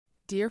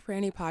Dear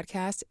Franny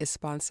podcast is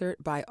sponsored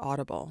by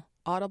Audible.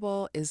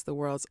 Audible is the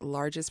world's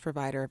largest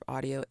provider of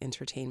audio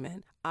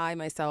entertainment. I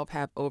myself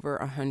have over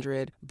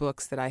 100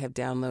 books that I have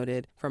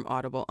downloaded from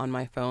Audible on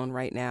my phone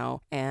right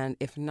now. And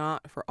if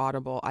not for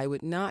Audible, I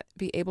would not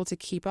be able to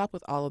keep up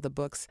with all of the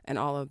books and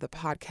all of the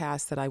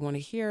podcasts that I want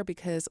to hear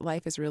because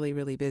life is really,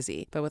 really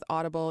busy. But with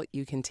Audible,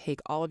 you can take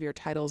all of your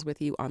titles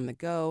with you on the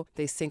go.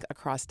 They sync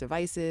across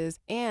devices.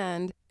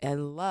 And I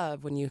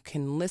love when you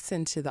can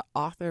listen to the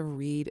author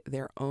read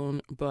their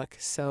own book.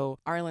 So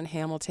Arlen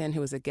Hamilton, who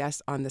was a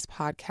guest on this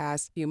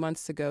podcast a few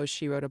months ago,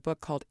 she wrote a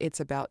book called It's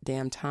About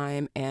Damn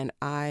Time. And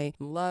I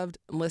loved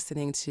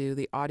listening to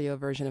the audio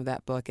version of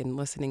that book and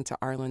listening to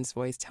Arlen's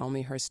voice tell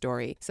me her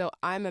story. So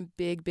I'm a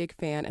big, big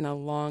fan and a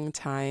long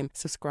time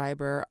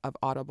subscriber of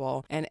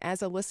Audible. And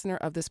as a listener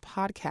of this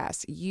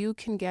podcast, you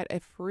can get a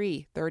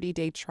free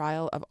 30-day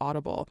trial of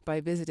Audible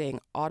by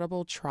visiting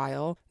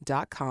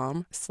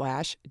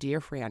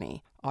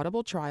audibletrial.com/dearfranny.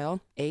 Audible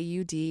Trial,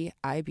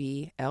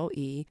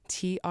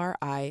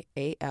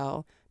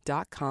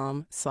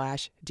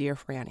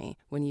 audibletrial.com/dearfranny.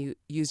 When you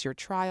use your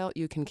trial,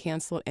 you can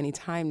cancel at any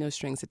time, no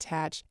strings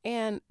attached.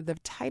 And the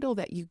title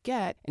that you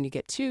get, and you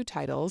get 2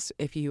 titles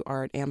if you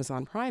are an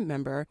Amazon Prime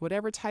member,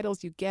 whatever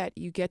titles you get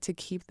to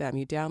keep them.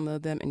 You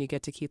download them and you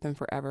get to keep them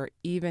forever,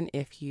 even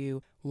if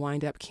you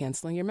wind up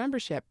canceling your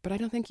membership. But I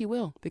don't think you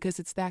will because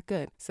it's that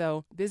good.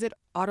 So visit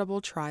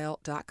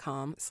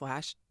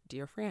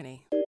audibletrial.com/dearfranny.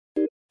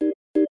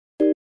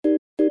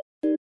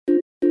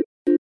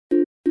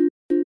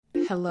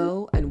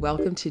 Hello and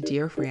welcome to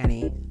Dear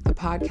Franny, the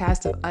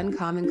podcast of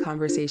uncommon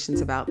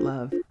conversations about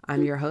love.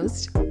 I'm your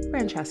host,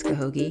 Francesca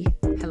Hoagie.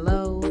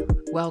 Hello,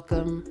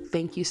 welcome.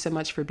 Thank you so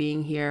much for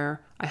being here.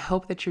 I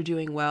hope that you're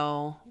doing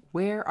well.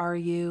 Where are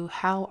you?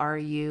 How are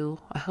you?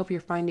 I hope you're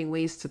finding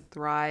ways to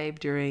thrive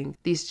during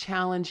these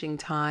challenging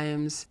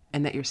times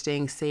and that you're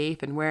staying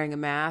safe and wearing a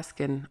mask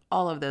and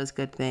all of those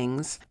good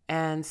things.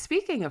 And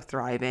speaking of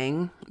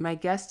thriving, my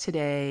guest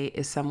today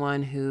is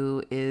someone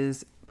who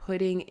is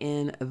putting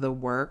in the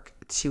work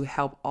to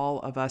help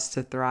all of us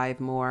to thrive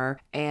more.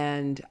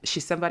 And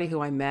she's somebody who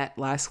I met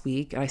last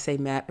week. And I say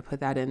met, I put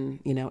that in,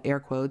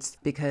 air quotes,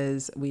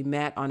 because we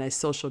met on a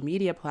social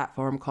media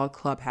platform called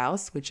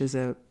Clubhouse, which is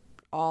an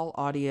all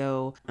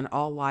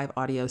live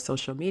audio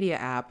social media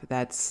app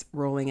that's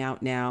rolling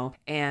out now.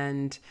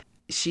 And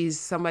she's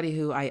somebody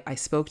who I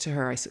spoke to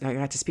her. I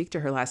got to speak to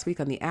her last week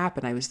on the app,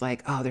 and I was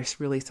like, oh, there's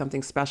really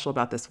something special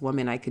about this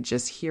woman. I could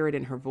just hear it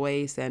in her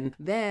voice. And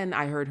then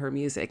I heard her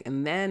music,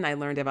 and then I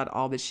learned about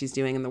all that she's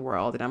doing in the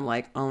world. And I'm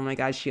like, oh my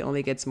gosh, she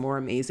only gets more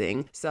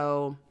amazing.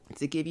 So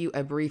to give you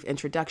a brief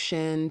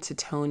introduction to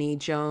Toni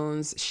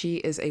Jones, she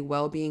is a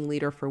well-being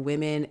leader for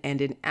women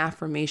and an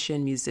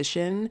affirmation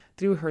musician.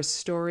 Through her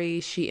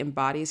story, she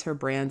embodies her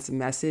brand's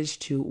message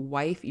to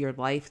wife your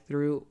life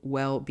through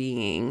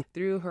well-being.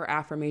 Through her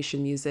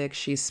affirmation music,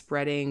 she's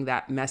spreading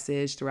that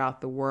message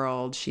throughout the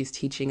world. She's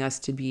teaching us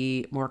to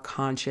be more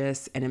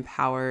conscious and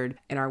empowered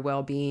in our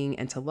well-being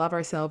and to love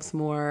ourselves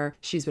more.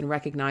 She's been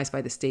recognized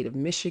by the state of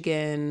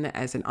Michigan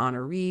as an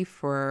honoree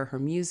for her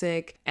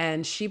music,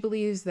 and she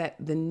believes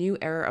that the new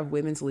era of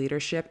women's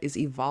leadership is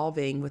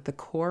evolving with the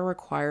core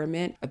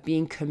requirement of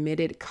being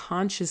committed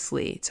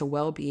consciously to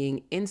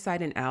well-being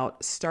inside and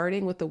out,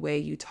 starting with the way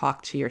you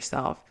talk to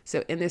yourself.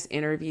 So in this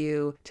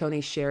interview, Toni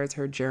shares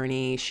her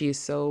journey. She's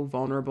so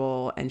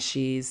vulnerable and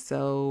she's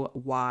so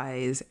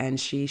wise, and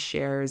she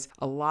shares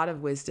a lot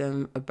of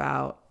wisdom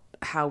about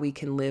how we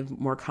can live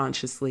more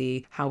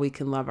consciously, how we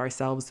can love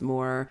ourselves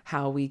more,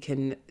 how we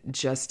can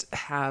just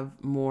have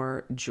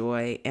more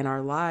joy in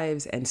our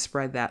lives and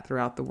spread that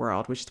throughout the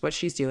world, which is what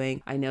she's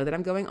doing. I know that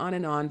I'm going on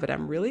and on, but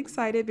I'm really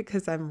excited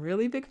because I'm a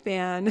really big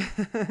fan.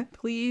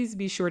 Please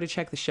be sure to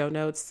check the show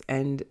notes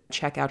and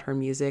check out her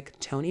music,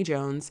 Toni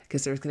Jones,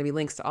 because there's going to be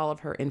links to all of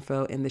her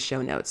info in the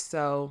show notes.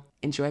 So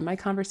enjoy my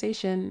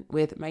conversation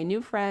with my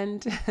new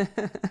friend,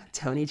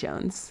 Toni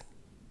Jones.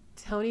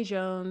 Toni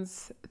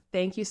Jones,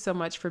 thank you so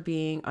much for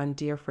being on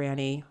Dear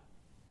Franny.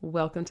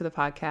 Welcome to the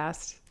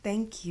podcast.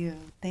 Thank you.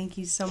 Thank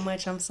you so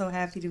much. I'm so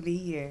happy to be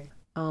here.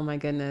 Oh my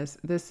goodness.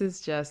 This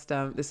is just,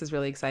 this is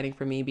really exciting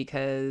for me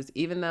because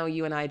even though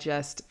you and I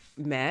just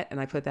met,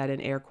 and I put that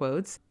in air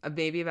quotes,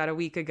 maybe about a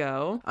week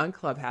ago on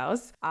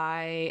Clubhouse,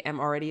 I am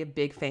already a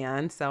big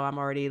fan. So I'm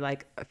already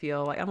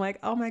I'm like,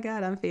 oh my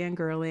God, I'm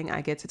fangirling. I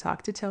get to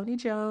talk to Toni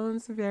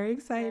Jones. Very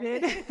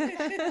excited.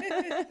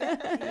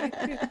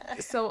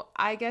 So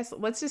I guess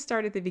let's just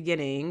start at the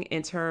beginning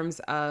in terms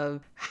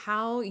of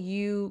how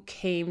you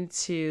came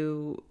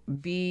to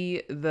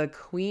be the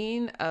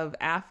queen of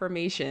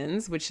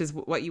affirmations, which is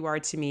what you are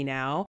to me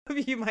now.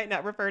 You might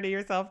not refer to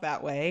yourself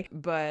that way,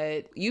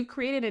 but you've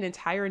created an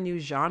entire new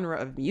genre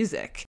of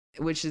music,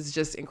 which is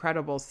just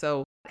incredible.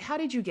 So how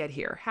did you get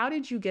here? How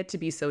did you get to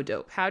be so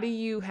dope? How do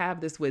you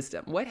have this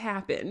wisdom? What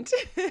happened?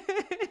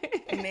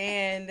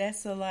 Man,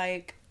 that's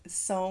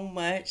so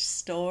much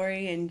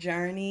story and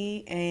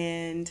journey,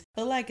 and I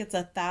feel like it's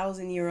a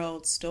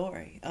 1,000-year-old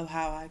story of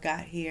how I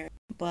got here.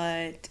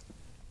 But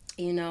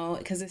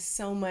because there's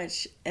so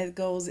much that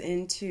goes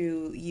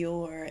into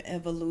your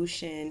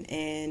evolution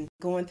and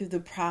going through the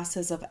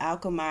process of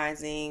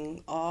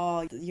alchemizing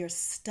all your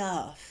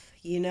stuff,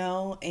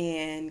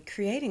 and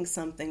creating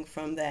something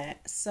from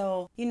that.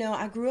 So,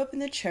 I grew up in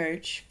the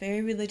church,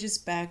 very religious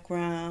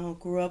background,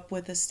 grew up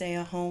with a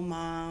stay-at-home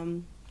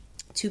mom,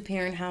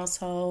 two-parent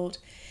household,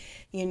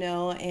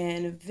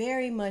 and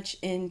very much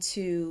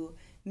into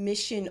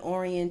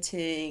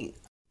mission-oriented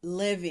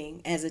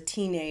living as a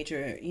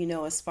teenager,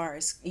 as far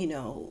as,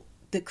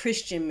 the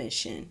Christian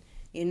mission,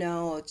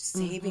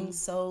 saving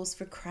souls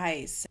for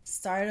Christ.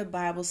 Started a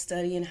Bible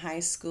study in high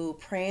school,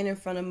 praying in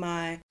front of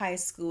my high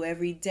school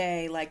every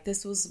day. Like,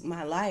 this was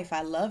my life.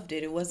 I loved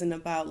it. It wasn't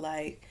about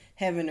like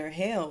heaven or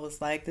hell. It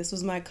was like, this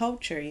was my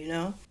culture,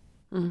 And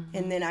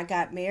then I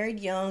got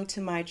married young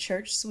to my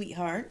church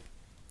sweetheart.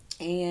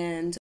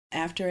 And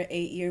after an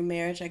 8-year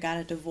marriage, I got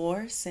a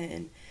divorce,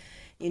 and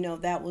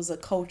that was a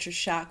culture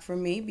shock for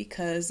me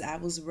because I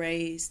was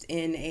raised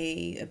in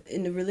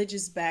the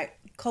religious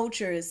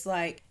culture. It's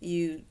like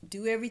you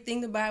do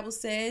everything the Bible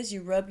says,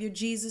 you rub your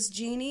Jesus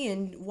genie,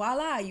 and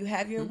voila, you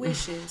have your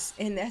wishes.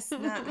 And that's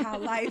not how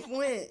life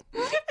went.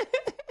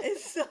 And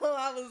so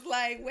I was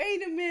like,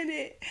 wait a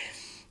minute.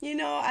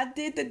 I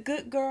did the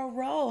good girl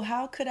role.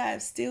 How could I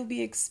still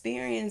be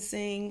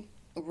experiencing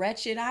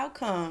wretched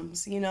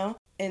outcomes,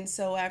 And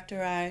so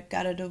after I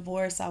got a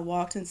divorce, I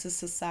walked into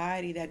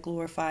society that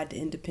glorified the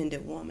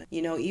independent woman.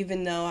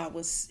 Even though I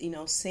was,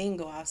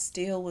 single, I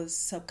still was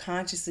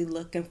subconsciously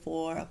looking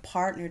for a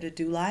partner to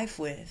do life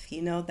with.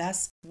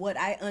 That's what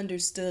I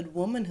understood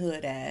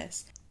womanhood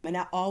as. And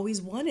I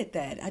always wanted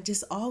that. I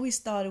just always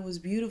thought it was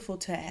beautiful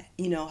to,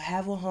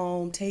 have a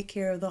home, take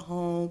care of the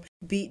home,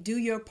 do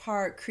your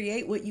part,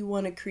 create what you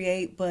want to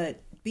create.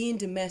 But being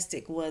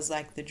domestic was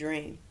like the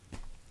dream.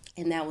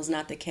 And that was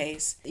not the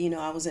case.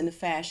 I was in the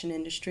fashion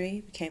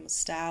industry, became a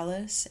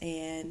stylist,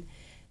 and,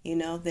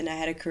 then I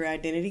had a career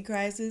identity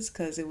crisis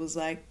because it was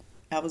like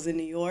I was in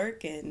New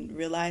York and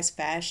realized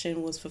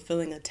fashion was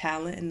fulfilling a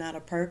talent and not a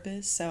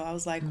purpose. So I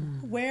was like,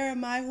 where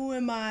am I? Who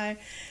am I?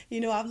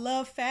 I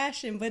love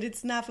fashion, but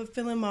it's not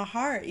fulfilling my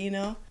heart,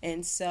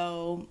 And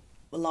so,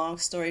 long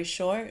story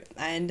short,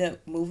 I ended up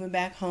moving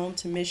back home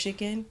to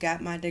Michigan,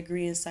 got my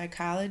degree in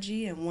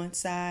psychology, and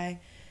once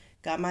I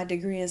got my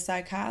degree in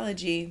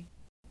psychology,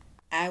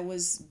 I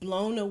was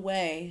blown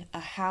away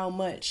at how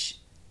much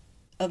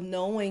of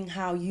knowing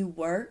how you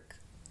work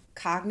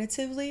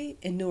cognitively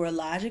and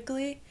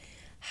neurologically,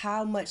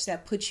 how much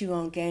that puts you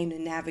on game to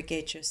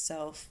navigate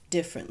yourself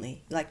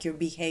differently, like your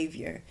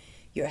behavior,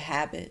 your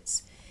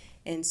habits.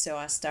 And so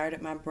I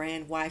started my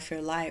brand, Wife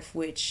Your Life,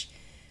 which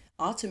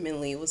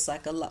ultimately was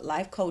like a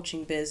life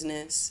coaching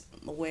business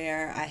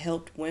where I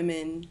helped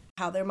women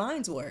how their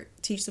minds work,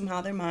 teach them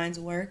how their minds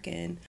work,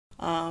 and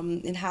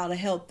how to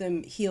help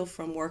them heal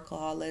from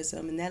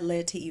workaholism. And that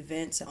led to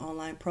events and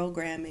online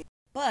programming.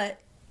 But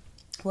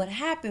what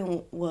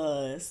happened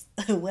was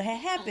back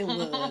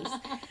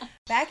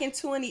in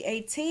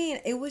 2018,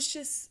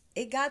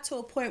 it got to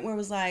a point where it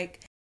was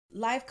like,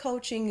 life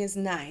coaching is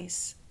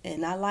nice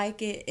and I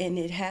like it and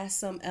it has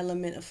some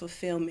element of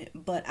fulfillment,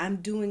 but I'm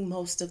doing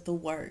most of the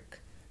work.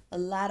 A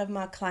lot of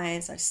my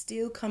clients are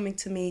still coming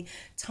to me,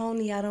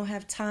 Toni, I don't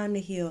have time to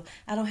heal.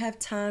 I don't have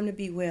time to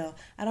be well.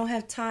 I don't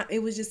have time.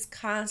 It was just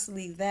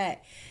constantly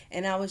that.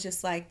 And I was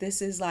just like,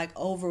 this is like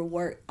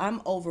overwork.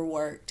 I'm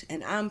overworked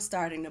and I'm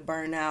starting to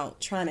burn out,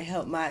 trying to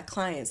help my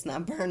clients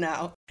not burn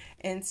out.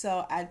 And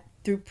so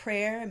through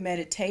prayer,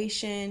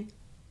 meditation,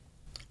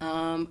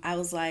 I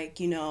was like,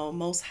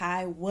 Most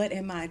High, what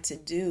am I to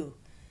do?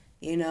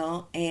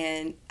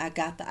 And I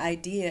got the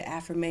idea,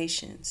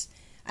 affirmation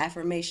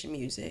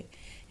music.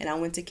 And I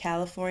went to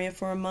California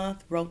for a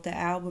month, wrote the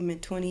album in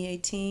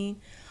 2018,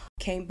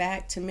 came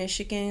back to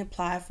Michigan,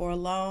 applied for a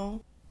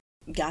loan,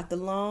 got the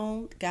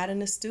loan, got in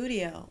the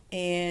studio,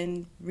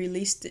 and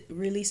released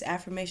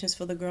Affirmations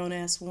for the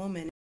Grown-Ass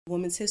Woman,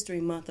 Women's History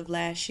Month of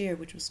last year,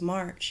 which was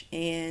March.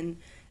 And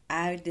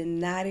I did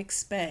not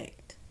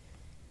expect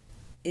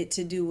it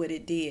to do what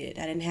it did.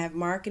 I didn't have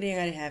marketing,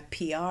 I didn't have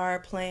PR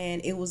plan.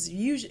 It was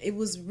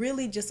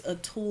really just a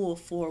tool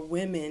for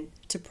women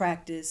to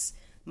practice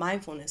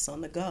mindfulness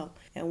on the go.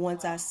 And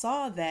once I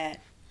saw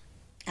that,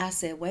 I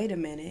said, wait a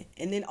minute.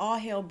 And then all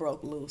hell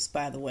broke loose,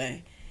 by the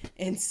way.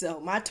 And so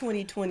my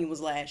 2020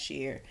 was last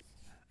year.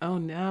 Oh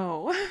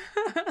no.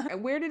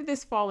 Where did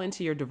this fall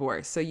into your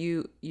divorce? So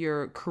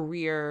your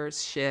career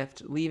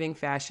shift, leaving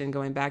fashion,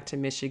 going back to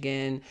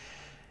Michigan,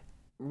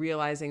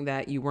 realizing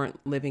that you weren't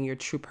living your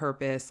true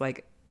purpose.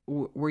 Like,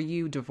 were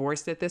you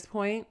divorced at this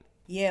point?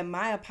 Yeah,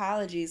 my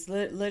apologies.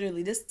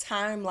 Literally, this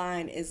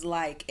timeline is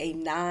like a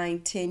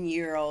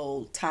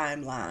 9-10-year-old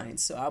timeline.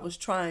 So I was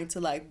trying to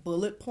like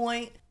bullet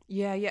point.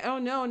 Yeah. Oh,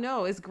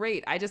 no. It's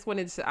great.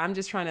 I'm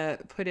just trying to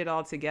put it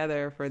all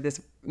together for this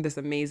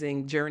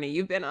amazing journey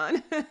you've been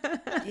on.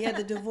 Yeah,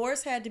 the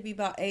divorce had to be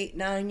about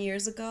 8-9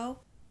 years ago.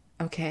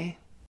 Okay.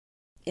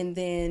 And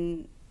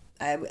then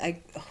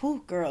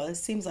girl, it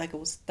seems like it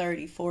was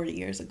 30-40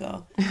 years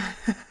ago.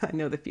 I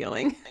know the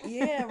feeling.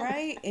 Yeah,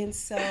 right. And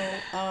so,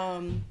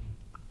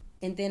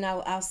 And then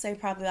I'll say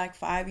probably like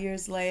 5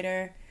 years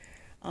later,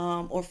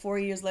 or 4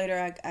 years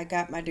later, I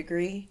got my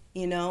degree,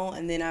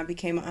 and then I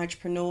became an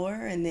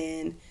entrepreneur. And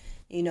then,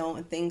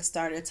 and things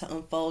started to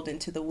unfold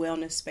into the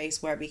wellness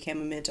space where I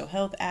became a mental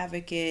health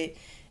advocate.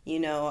 I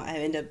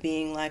ended up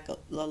being like a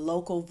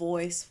local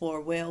voice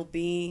for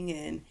well-being.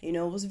 And, it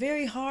was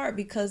very hard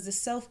because the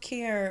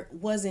self-care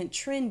wasn't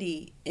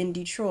trendy in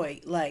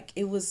Detroit. Like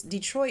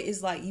Detroit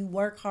is like you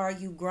work hard,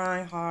 you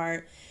grind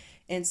hard.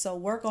 And so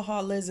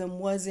workaholism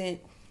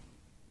wasn't,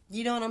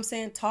 you know what I'm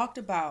saying, talked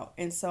about.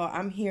 And so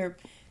I'm here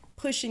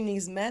pushing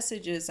these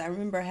messages. I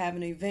remember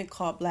having an event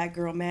called Black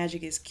Girl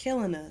Magic is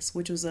Killing Us,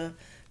 which was a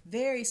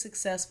very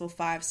successful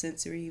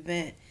 5-sensory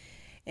event.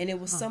 And it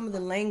was some of the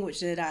language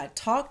that I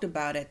talked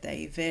about at the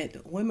event.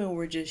 Women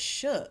were just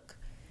shook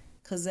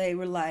because they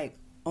were like,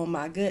 oh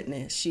my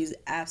goodness, she's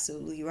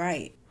absolutely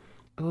right.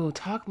 Oh,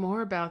 talk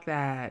more about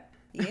that.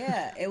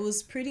 Yeah, it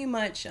was pretty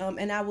much,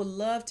 and I would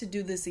love to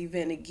do this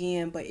event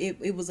again, but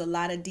it was a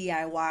lot of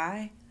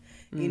DIY,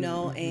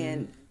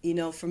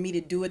 and, for me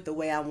to do it the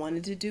way I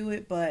wanted to do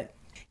it. But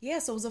yeah,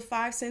 so it was a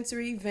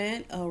 5-sensory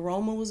event.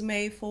 Aroma was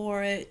made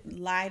for it.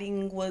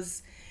 Lighting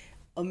was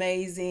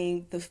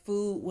amazing. The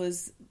food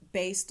was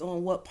based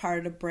on what part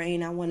of the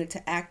brain I wanted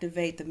to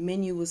activate. The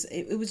menu was,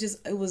 it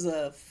was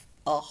a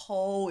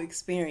whole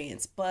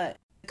experience. But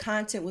the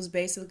content was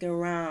basically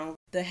around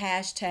the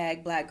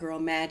hashtag Black Girl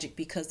Magic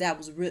because it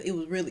was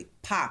really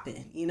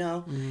popping,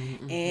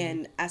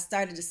 And I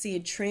started to see a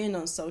trend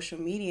on social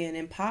media and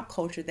in pop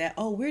culture that,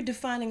 we're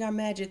defining our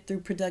magic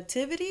through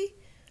productivity.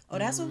 Oh,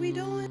 that's what we're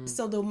doing?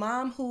 So the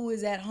mom who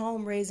is at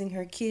home raising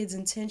her kids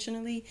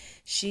intentionally,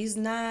 she's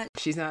not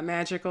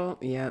magical.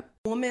 Yep.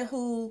 Woman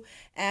who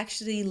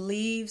actually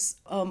leaves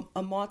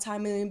a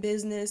multi-million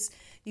business,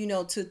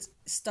 to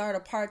start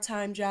a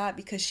part-time job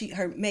because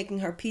making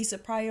her peace a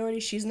priority,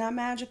 she's not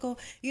magical.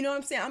 You know what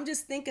I'm saying? I'm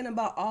just thinking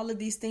about all of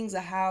these things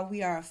of how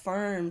we are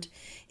affirmed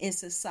in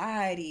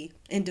society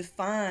and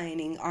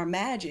defining our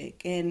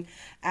magic. And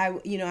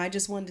I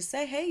just wanted to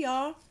say, hey,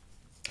 y'all,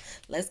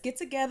 let's get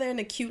together in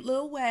a cute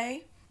little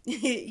way,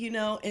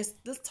 and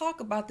let's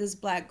talk about this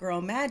Black Girl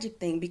Magic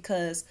thing,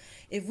 because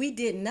if we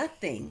did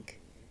nothing,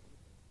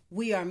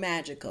 we are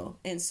magical.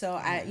 And so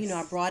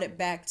I brought it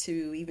back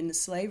to even the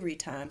slavery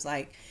times,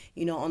 like,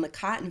 on the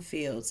cotton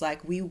fields,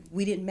 like we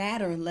didn't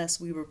matter unless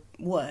we were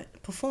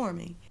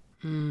performing.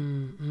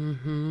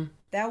 Mm-hmm.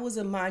 That was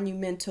a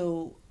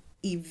monumental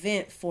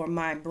event for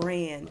my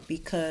brand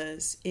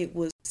because it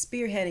was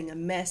spearheading a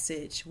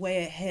message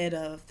way ahead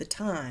of the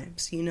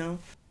times,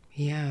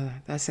 Yeah,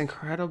 that's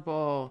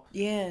incredible.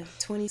 Yeah,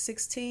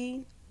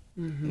 2016.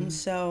 Mm-hmm. And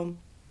so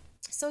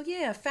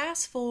yeah,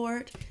 fast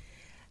forward,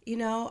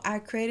 I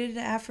created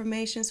the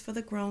affirmations for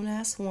the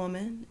grown-ass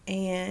woman,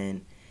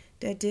 and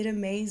that did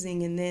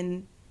amazing. And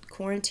then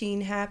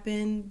quarantine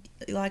happened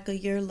like a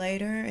year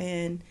later,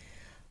 and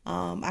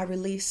I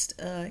released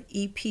an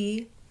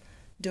EP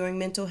during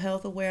Mental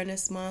Health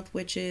Awareness Month,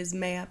 which is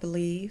May, I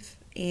believe,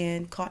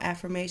 and called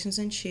Affirmations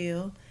and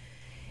Chill.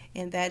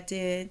 And that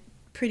did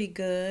pretty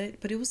good,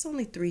 but it was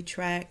only 3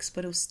 tracks,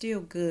 but it was still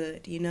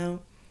good,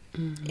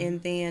 Mm-hmm.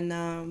 And then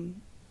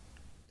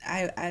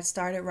I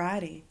started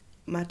writing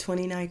my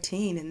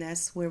 2019, and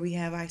that's where we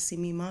have I See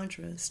Me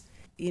mantras.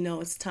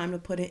 It's time to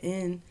put it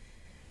in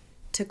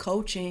to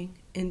coaching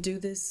and do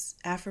this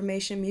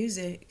affirmation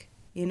music,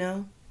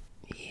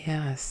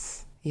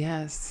 Yes.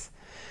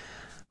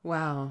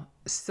 Wow.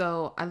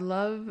 So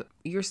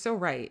you're so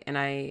right.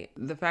 And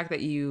the fact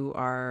that you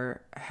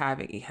are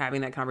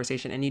having that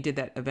conversation, and you did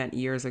that event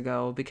years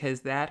ago,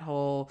 because that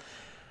whole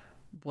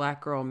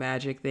Black Girl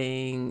Magic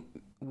thing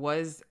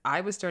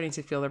I was starting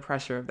to feel the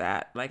pressure of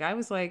that. Like, I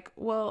was like,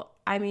 well,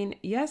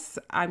 yes,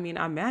 I'm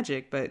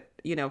magic, but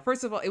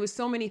first of all, it was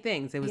so many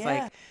things. It was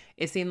like,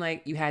 it seemed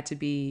like you had to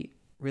be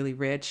really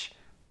rich,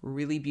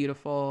 really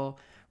beautiful,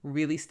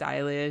 really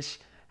stylish,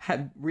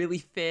 had really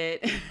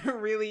fit,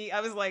 really,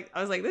 I was like,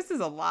 this is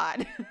a lot.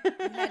 You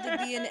had to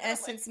be in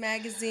Essence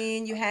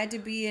magazine. You had to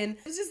be in,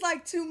 it was just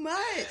like too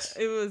much.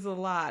 It was a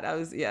lot.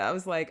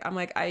 I'm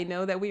like, I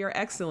know that we are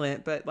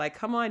excellent, but like,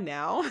 come on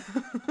now.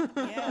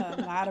 Yeah,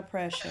 a lot of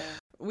pressure.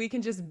 We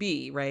can just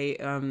be,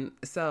 right?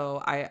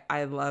 So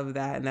I love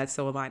that, and that's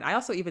so aligned. I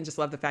also even just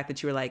love the fact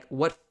that you were like,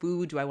 what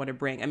food do I want to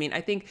bring?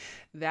 I think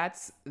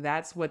that's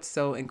what's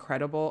so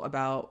incredible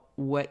about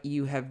what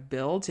you have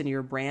built in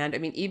your brand.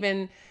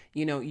 Even,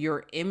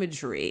 your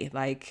imagery,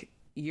 like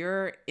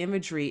your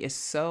imagery is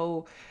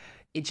so,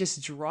 it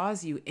just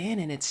draws you in,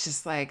 and it's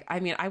just like,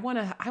 I want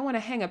to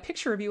hang a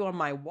picture of you on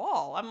my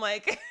wall. I'm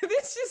like,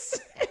 this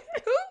just,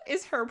 who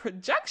is her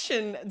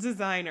production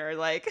designer?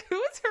 Like, who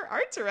is her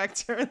art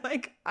director?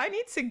 Like,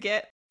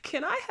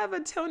 can I have a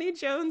Toni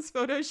Jones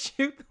photo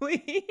shoot,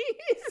 please?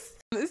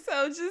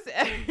 So just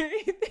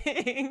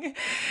everything.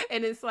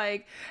 And it's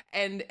like,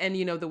 and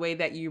the way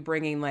that you're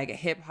bringing like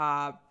hip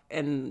hop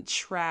and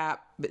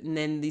trap, and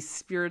then these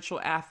spiritual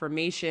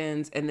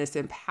affirmations and this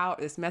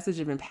message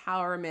of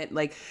empowerment,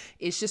 like,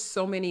 it's just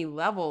so many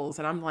levels.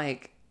 And I'm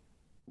like,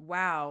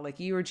 wow, like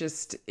you were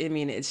just, I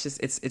mean, it's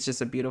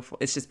just beautiful.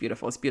 It's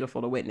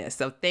beautiful to witness.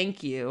 So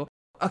thank you.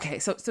 Okay,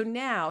 so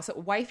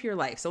wife your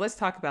life. So let's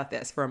talk about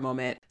this for a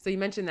moment. So you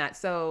mentioned that.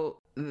 So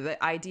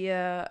the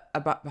idea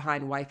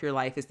behind wife your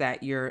life is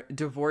that you're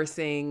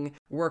divorcing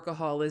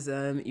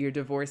workaholism, you're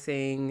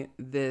divorcing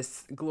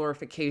this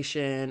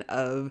glorification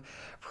of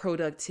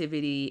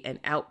productivity and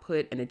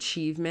output and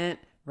achievement,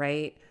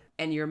 right?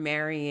 And you're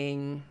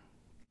marrying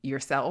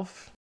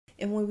yourself.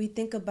 And when we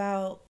think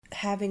about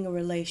having a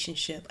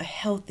relationship, a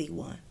healthy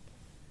one,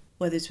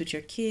 whether it's with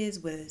your kids,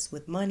 whether it's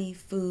with money,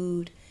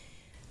 food,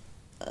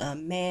 a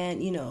man,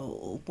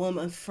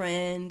 woman,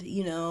 friend,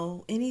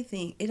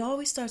 anything. It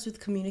always starts with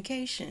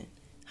communication.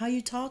 How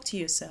you talk to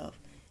yourself,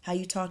 how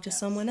you talk to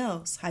someone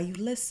else, how you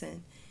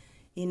listen.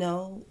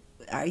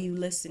 Are you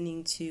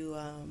listening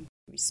to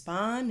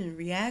respond and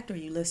react, or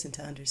you listen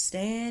to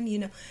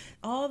understand?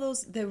 All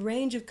those, the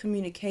range of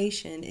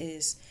communication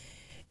is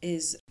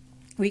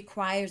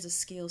requires a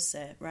skill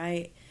set,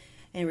 right?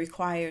 And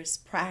requires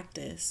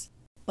practice.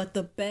 But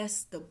the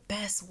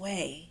best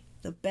way,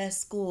 the best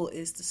school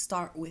is to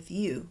start with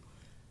you,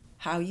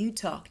 how you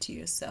talk to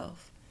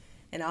yourself.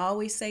 And I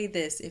always say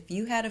this, if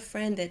you had a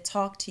friend that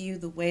talked to you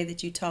the way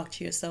that you talk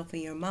to yourself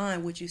in your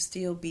mind, would you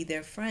still be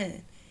their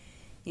friend?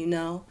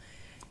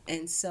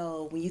 And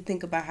so when you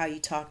think about how you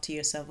talk to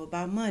yourself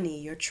about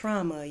money, your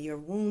trauma, your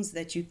wounds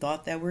that you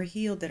thought that were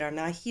healed that are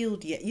not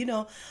healed yet,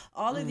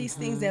 all of these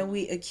things that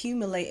we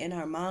accumulate in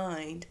our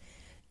mind,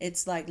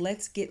 it's like,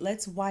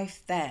 let's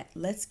wife that.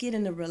 Let's get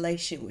in a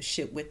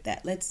relationship with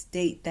that. Let's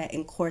date that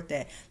and court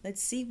that.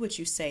 Let's see what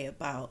you say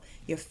about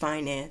your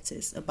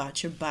finances,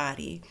 about your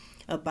body,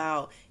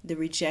 about the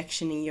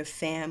rejection in your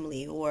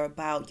family, or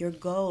about your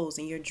goals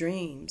and your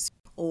dreams,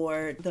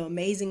 or the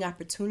amazing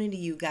opportunity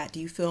you got. Do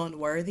you feel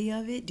unworthy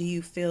of it? Do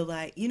you feel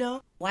like,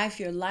 wife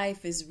your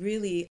life is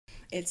really,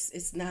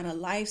 it's not a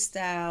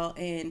lifestyle,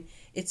 and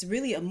it's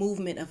really a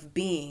movement of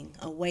being,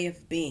 a way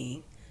of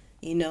being.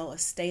 A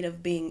state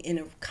of being in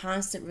a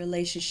constant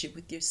relationship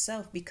with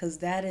yourself, because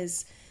that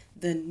is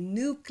the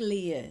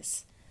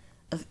nucleus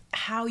of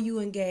how you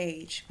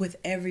engage with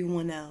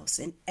everyone else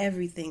and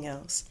everything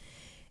else.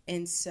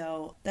 And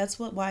so that's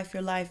what Wife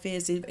Your Life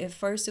is. At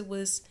first it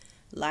was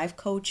life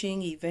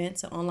coaching,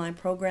 events, online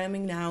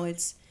programming. Now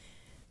it's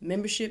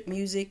membership,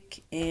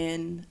 music,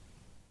 and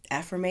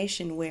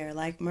affirmation wear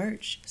like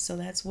merch. So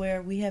that's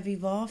where we have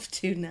evolved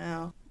to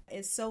now.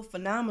 It's so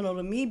phenomenal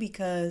to me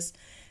because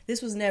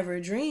this was never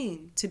a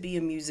dream to be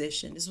a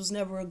musician. This was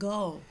never a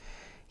goal.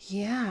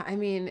 Yeah, I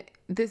mean,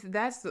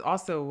 that's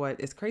also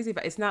what is crazy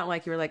about it. It's not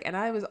like you're like, and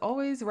I was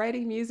always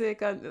writing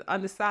music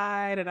on the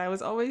side, and I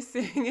was always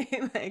singing.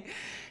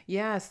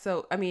 Yeah.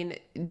 So, I mean,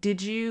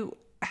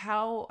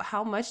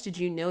 how much did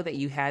you know that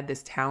you had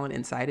this talent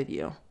inside of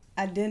you?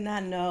 I did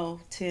not know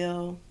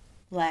till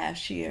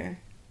last year.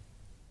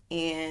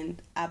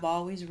 And I've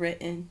always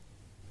written.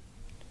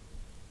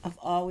 I've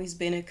always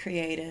been a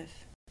creative.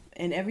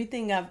 And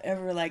everything I've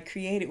ever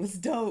created was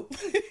dope.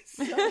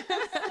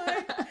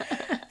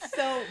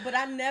 But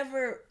I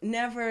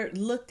never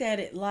looked at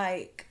it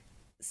like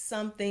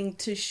something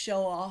to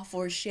show off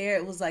or share.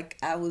 It was like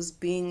I was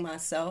being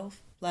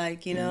myself.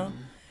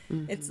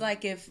 Mm-hmm. It's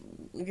like if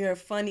your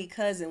funny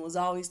cousin was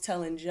always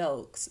telling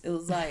jokes. It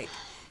was like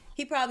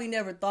he probably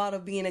never thought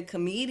of being a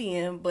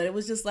comedian, but it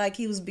was just like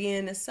he was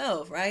being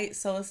himself, right?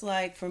 So it's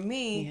like for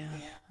me,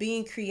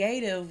 being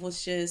creative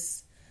was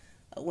just,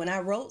 when I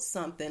wrote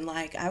something,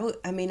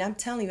 I'm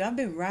telling you, I've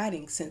been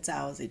writing since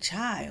I was a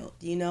child.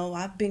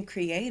 I've been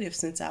creative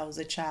since I was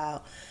a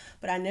child,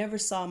 but I never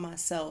saw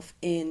myself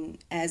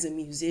as a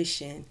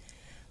musician.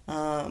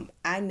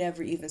 I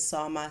never even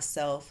saw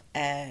myself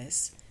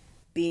as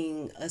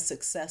being a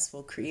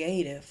successful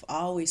creative. I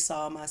always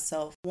saw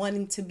myself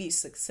wanting to be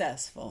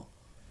successful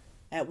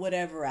at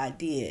whatever I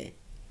did.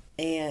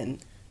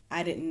 And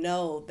I didn't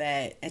know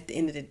that at the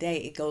end of the day,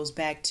 it goes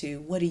back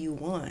to, what do you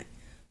want?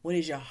 What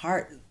is your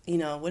heart,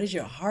 what does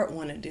your heart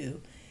want to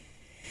do?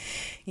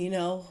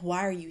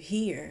 Why are you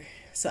here?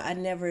 So I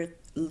never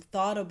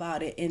thought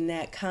about it in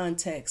that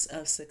context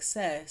of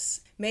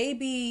success.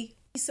 Maybe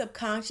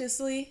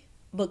subconsciously,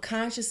 but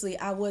consciously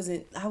I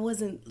wasn't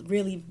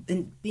really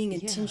being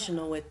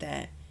intentional with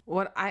that.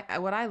 What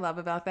I love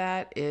about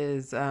that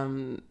is,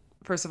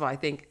 first of all, I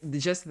think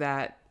just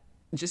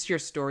your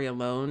story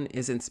alone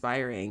is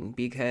inspiring,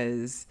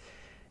 because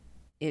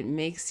it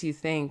makes me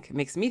think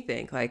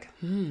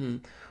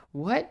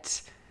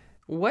what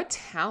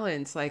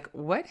talents,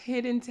 what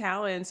hidden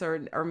talents,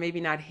 or maybe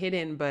not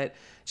hidden, but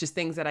just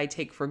things that I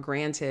take for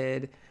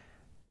granted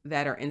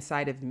that are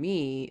inside of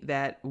me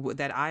that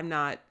I'm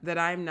not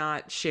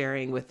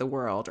sharing with the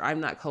world, or I'm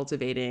not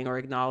cultivating or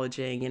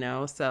acknowledging,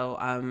 So,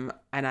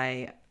 and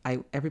I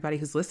everybody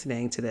who's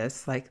listening to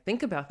this,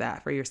 think about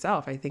that for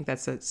yourself. I think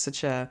that's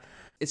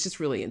it's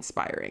just really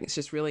inspiring. It's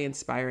just really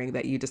inspiring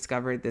that you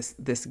discovered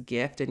this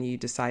gift and you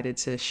decided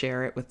to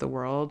share it with the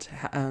world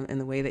in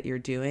the way that you're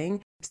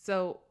doing.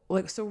 So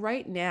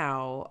right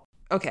now,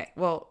 Okay.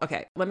 Well,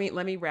 okay. Let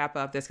me wrap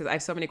up this because I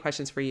have so many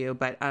questions for you.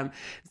 But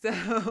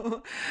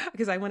so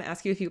because I want to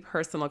ask you a few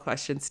personal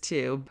questions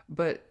too.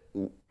 But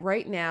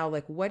right now,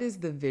 like, what is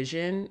the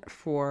vision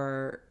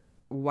for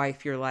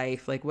Wife Your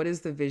Life? Like, what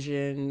is the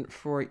vision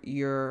for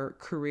your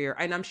career?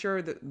 And I'm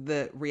sure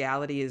the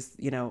reality is,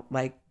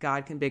 like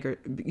God can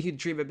you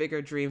dream a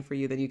bigger dream for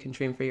you than you can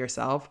dream for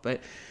yourself.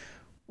 But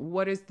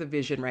what is the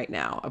vision right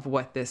now of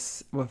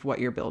what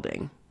you're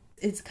building?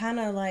 It's kind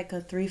of like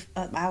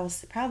I would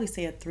probably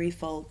say a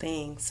threefold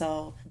thing.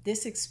 So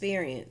this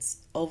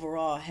experience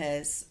overall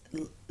has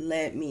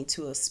led me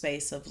to a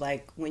space of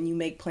like, when you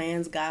make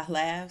plans, God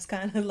laughs,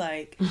 kind of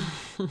like,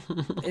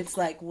 it's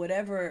like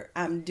whatever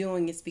I'm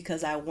doing, it's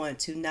because I want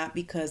to, not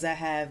because I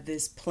have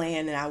this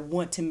plan and I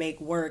want to make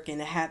work and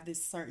have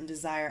this certain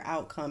desired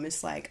outcome.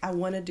 It's like, I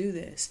want to do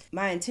this.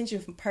 My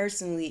intention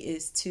personally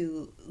is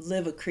to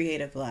live a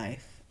creative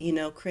life.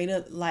 Create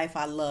a life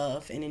I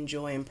love and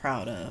enjoy and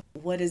proud of.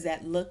 What does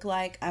that look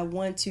like? I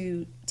want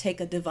to take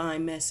a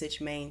divine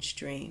message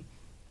mainstream.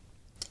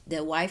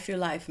 The Wife Your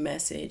Life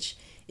message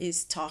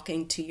is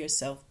talking to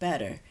yourself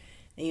better,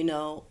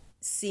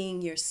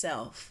 seeing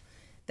yourself,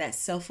 that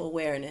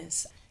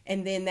self-awareness.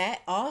 And then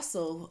that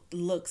also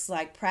looks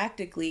like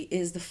practically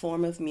is the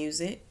form of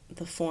music,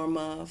 the form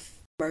of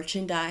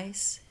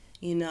merchandise,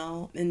 in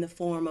the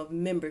form of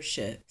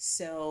membership.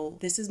 So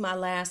this is my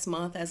last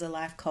month as a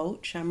life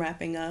coach. I'm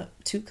wrapping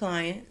up 2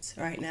 clients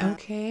right now.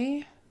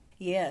 Okay.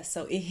 Yeah,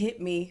 so it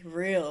hit me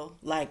real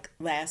like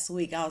last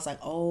week. I was like,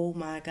 oh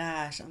my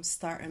gosh, I'm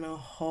starting a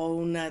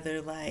whole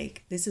nother,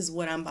 like, this is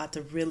what I'm about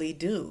to really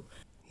do.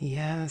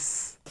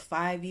 Yes.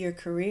 5-year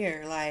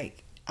career,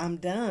 like, I'm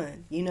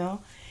done,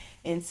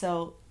 And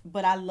so,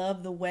 but I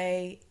love the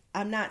way,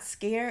 I'm not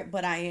scared,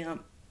 but I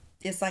am.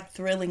 It's like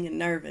thrilling and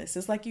nervous.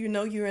 It's like,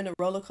 you're in a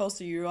roller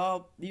coaster.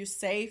 You're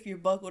safe, you're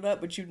buckled up,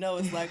 but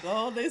it's like,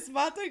 oh, this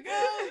about to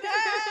go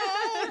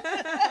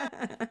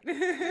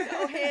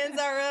down. Hands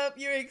are up,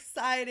 you're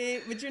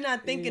excited, but you're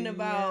not thinking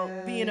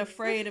about being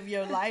afraid of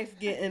your life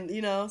getting,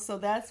 So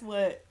that's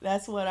where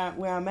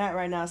I'm at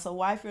right now. So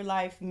Wife Your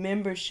Life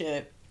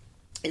membership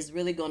is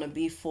really going to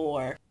be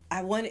for,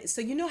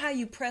 so how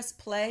you press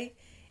play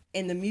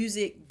and the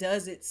music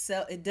does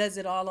itself, it does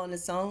it all on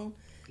its own.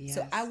 Yes.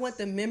 So I want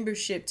the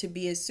membership to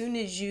be, as soon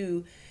as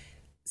you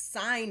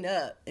sign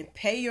up and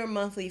pay your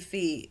monthly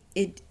fee,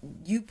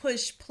 you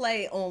push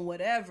play on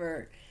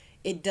whatever,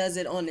 it does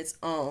it on its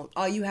own.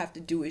 All you have to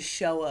do is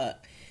show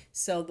up.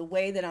 So the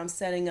way that I'm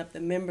setting up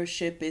the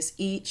membership is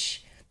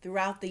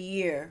throughout the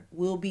year,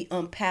 we'll be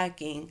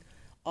unpacking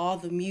all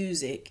the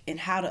music and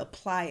how to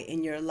apply it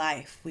in your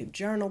life with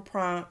journal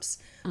prompts,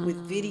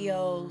 with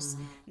videos,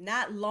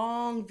 not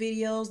long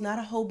videos, not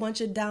a whole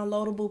bunch of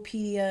downloadable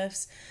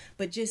PDFs,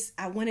 but just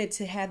I wanted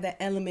to have that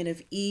element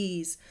of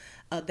ease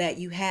that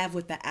you have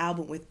with the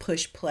album with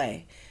push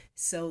play.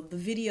 So the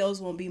videos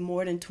won't be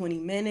more than 20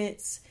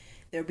 minutes.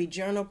 There'll be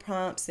journal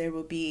prompts. There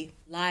will be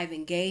live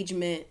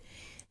engagement,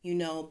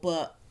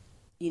 but,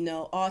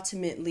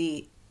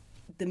 ultimately,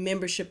 the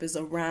membership is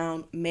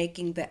around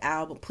making the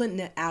album, putting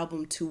the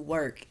album to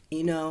work,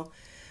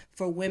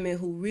 for women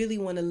who really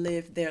want to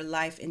live their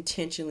life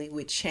intentionally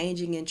with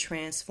changing and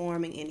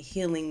transforming and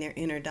healing their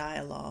inner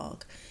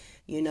dialogue,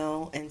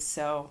 and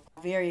so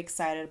very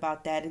excited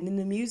about that. And then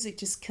the music,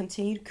 just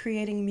continue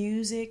creating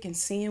music and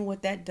seeing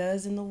what that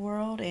does in the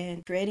world,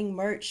 and creating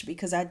merch,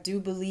 because I do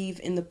believe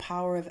in the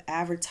power of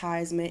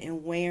advertisement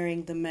and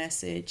wearing the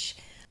message.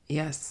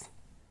 Yes.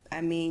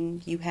 I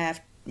mean, you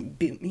have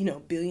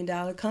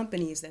billion-dollar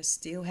companies that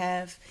still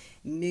have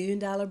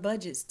million-dollar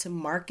budgets to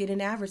market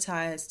and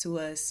advertise to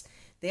us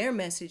their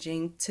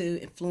messaging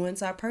to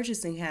influence our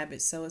purchasing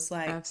habits. So it's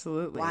like,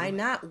 absolutely, why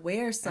not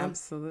wear something?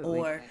 Absolutely.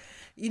 Or,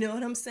 you know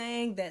what I'm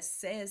saying, that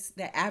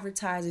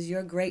advertises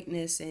your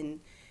greatness and,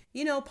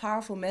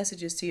 powerful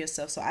messages to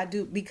yourself. So I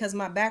do, because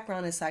my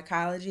background is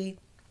psychology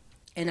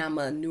and I'm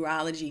a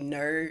neurology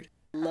nerd.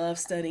 Love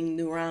studying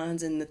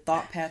neurons and the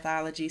thought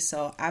pathology,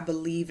 so I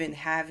believe in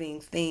having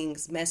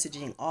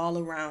messaging all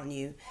around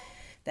you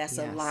that's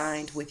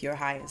aligned with your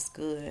highest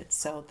good.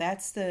 So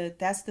that's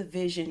the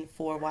vision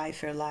for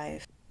Wife Your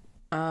Life.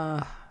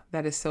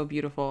 That is so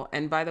beautiful.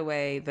 And by the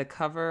way, the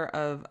cover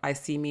of I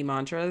See Me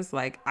Mantras,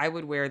 like, I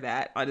would wear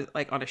that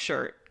on a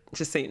shirt,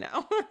 just so you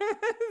know.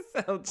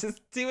 So just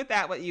do with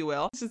that what you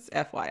will. Just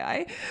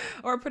FYI.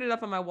 Or put it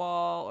up on my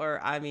wall, or,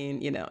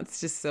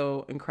 it's just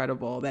so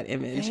incredible, that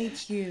image.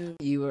 Thank you.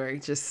 You were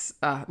just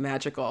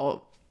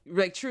magical.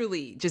 Like,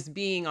 truly, just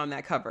being on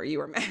that cover, you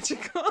were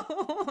magical.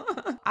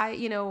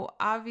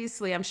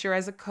 Obviously, I'm sure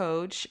as a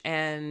coach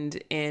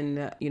and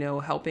in,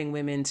 helping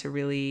women to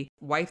really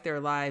wife their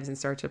lives and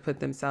start to put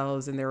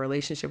themselves and their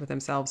relationship with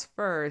themselves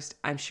first,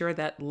 I'm sure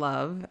that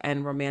love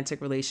and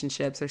romantic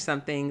relationships are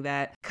something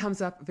that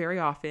comes up very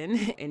often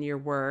in your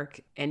work,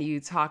 and you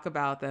talk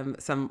about them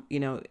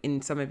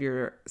in some of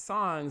your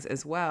songs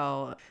as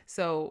well.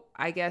 So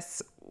I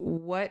guess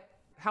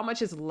how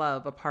much is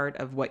love a part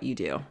of what you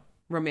do?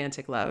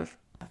 Romantic love.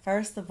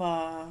 First of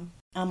all,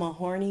 I'm a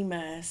horny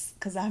mess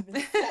because I've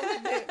been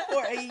celibate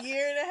for a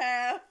year and a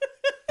half.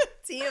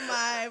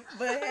 TMI,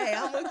 but hey,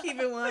 I'm gonna keep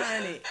it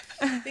 100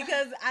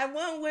 because I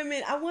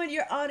want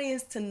your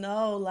audience to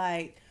know,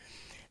 like,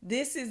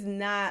 this is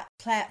not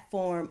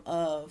platform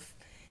of,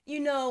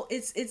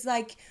 it's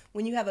like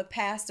when you have a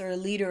pastor, a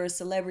leader, or a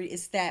celebrity,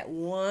 it's that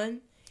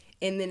one,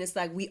 and then it's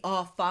like we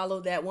all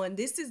follow that one.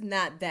 This is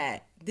not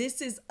that.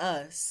 This is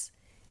us.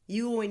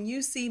 When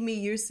you see me,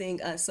 you're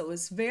seeing us. So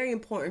it's very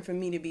important for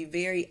me to be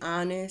very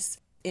honest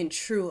and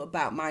true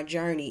about my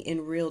journey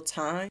in real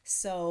time.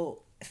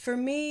 So for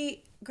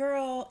me,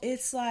 girl,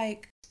 it's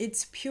like,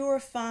 it's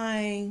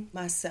purifying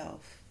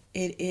myself.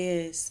 It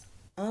is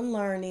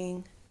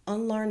unlearning a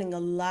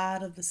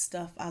lot of the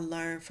stuff I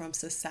learned from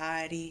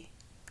society,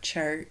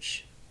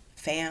 church,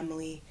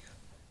 family,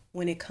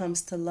 when it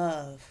comes to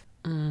love.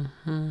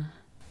 Mm-hmm.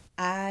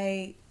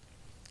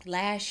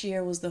 Last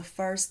year was the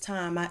first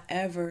time I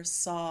ever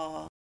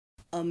saw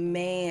a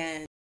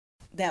man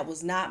that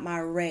was not my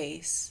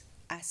race.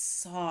 I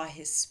saw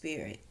his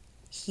spirit.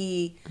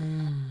 He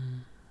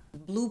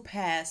blew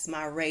past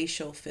my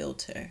racial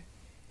filter.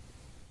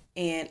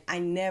 And I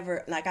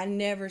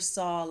never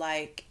saw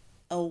like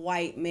a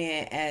white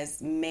man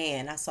as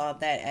man. I saw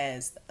that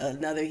as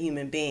another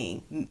human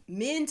being.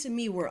 Men to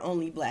me were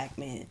only black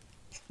men.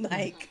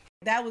 Like,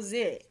 that was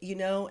it,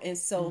 And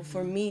so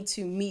for me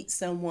to meet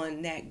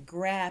someone that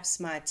grabs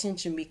my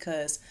attention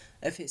because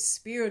of his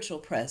spiritual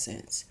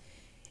presence,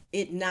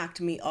 it knocked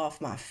me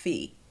off my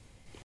feet.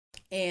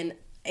 And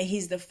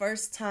he's the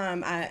first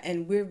time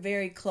and we're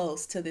very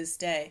close to this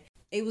day.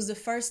 It was the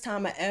first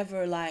time I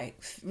ever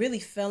really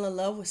fell in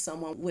love with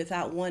someone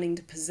without wanting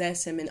to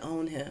possess him and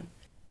own him.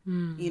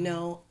 And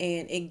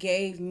it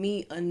gave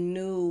me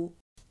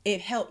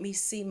it helped me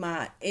see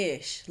my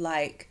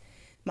like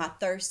my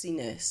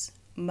thirstiness,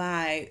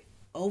 my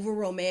over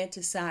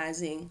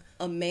romanticizing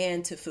a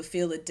man to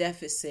fulfill a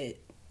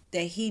deficit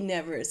that he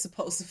never is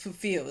supposed to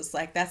fulfill. It's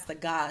like, that's the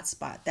God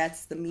spot.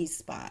 That's the me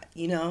spot,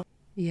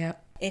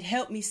 Yep. It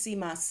helped me see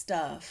my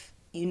stuff,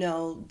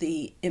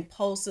 the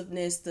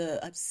impulsiveness,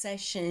 the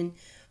obsession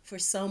for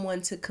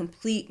someone to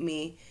complete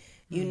me,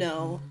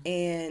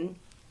 and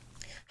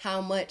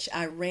how much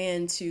I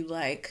ran to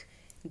like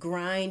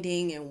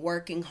grinding and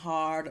working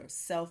hard or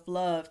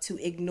self-love to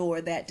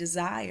ignore that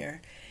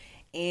desire.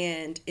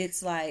 And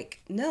it's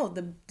like, no,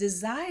 the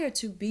desire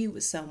to be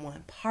with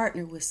someone,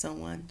 partner with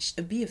someone,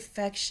 be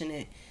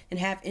affectionate and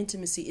have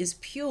intimacy is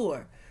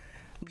pure.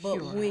 But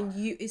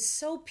it's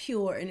so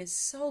pure and it's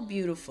so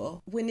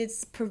beautiful. When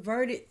it's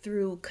perverted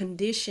through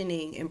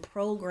conditioning and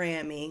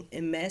programming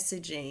and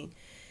messaging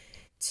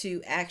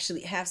to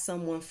actually have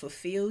someone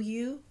fulfill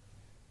you,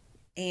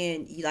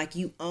 and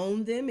you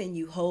own them and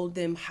you hold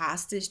them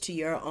hostage to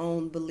your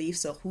own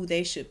beliefs of who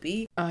they should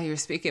be. Oh, you're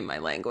speaking my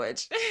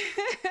language.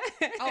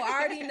 Oh, I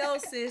already know,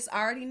 sis.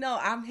 I already know.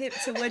 I'm hip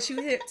to what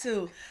you hip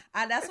to.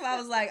 That's why I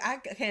was like, I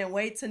can't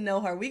wait to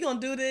know her. We gonna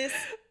do this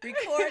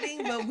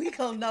recording, but we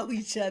gonna know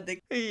each other.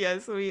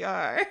 Yes, we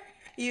are.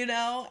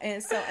 And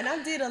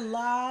I did a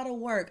lot of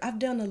work. I've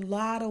done a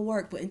lot of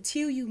work, but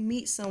until you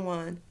meet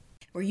someone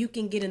where you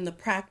can get in the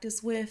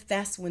practice with,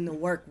 that's when the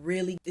work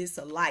really is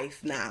a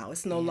life now.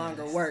 It's no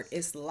longer work,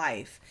 it's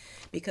life.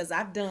 Because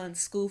I've done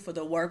school for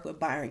the work with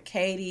Byron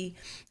Katie.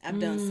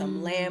 I've done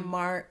some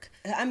Landmark.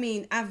 I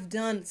mean, I've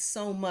done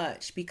so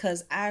much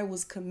because I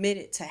was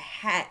committed to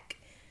hack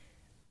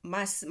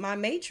my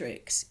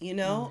matrix,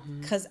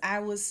 because I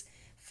was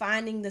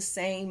finding the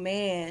same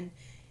man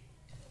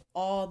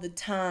all the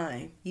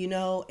time,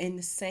 and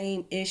the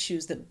same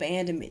issues, the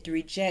abandonment, the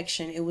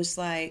rejection. It was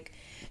like,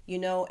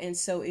 and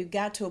so it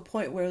got to a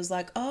point where it was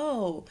like,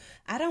 oh,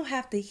 I don't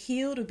have to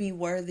heal to be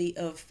worthy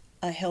of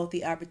a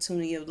healthy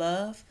opportunity of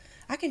love.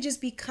 I can just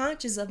be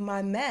conscious of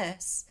my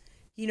mess.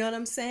 You know what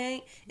I'm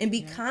saying? And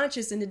be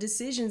conscious in the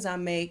decisions I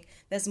make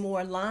that's more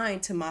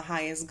aligned to my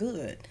highest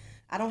good.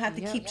 I don't have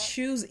to keep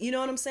choosing. You know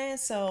what I'm saying?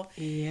 So,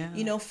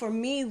 for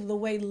me, the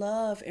way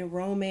love and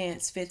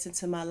romance fits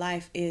into my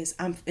life is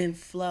I'm in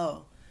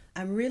flow.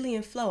 I'm really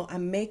in flow.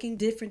 I'm making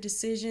different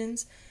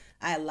decisions.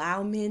 I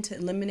allow men to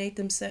eliminate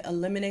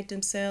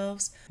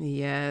themselves.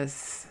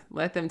 Yes.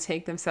 Let them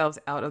take themselves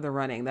out of the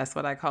running. That's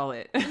what I call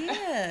it.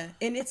 Yeah.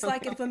 And it's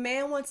like, if a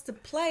man wants to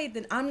play,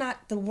 then I'm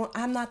not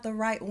the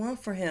right one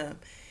for him.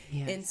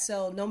 Yes. And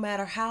so no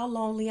matter how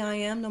lonely I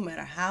am, no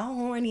matter how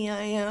horny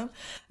I am,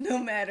 no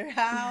matter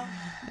how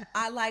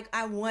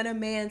I want a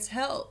man's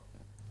help,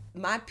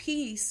 my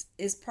peace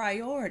is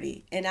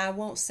priority, and I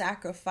won't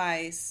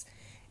sacrifice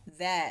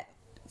that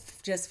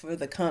just for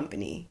the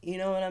company. You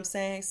know what I'm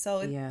saying?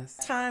 So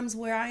times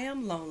where I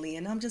am lonely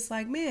and I'm just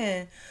like,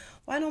 man,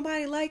 why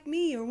nobody like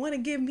me or want to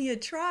give me a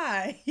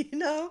try,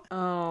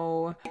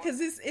 Oh. Because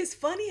it's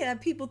funny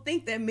that people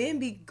think that men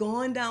be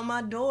going down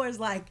my doors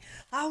like,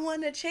 I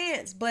want a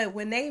chance. But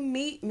when they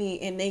meet me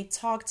and they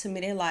talk to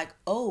me, they're like,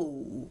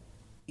 oh,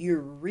 you're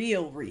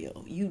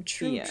real. You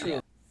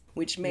true.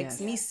 Which makes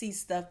me see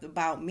stuff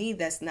about me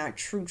that's not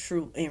true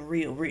and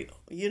real,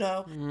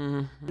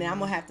 Mm-hmm. Now I'm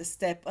going to have to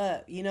step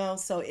up,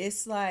 So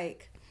it's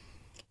like,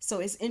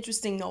 it's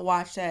interesting to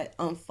watch that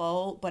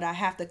unfold, but I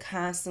have to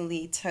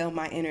constantly tell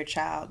my inner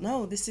child,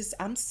 no,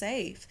 I'm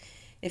safe.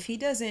 If he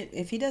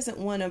doesn't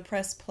want to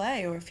press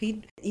play, or if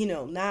he,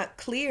 not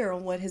clear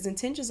on what his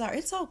intentions are,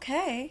 it's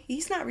okay.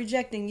 He's not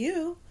rejecting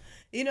you.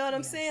 You know what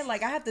I'm saying?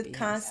 Like, I have to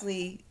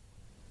constantly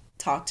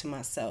talk to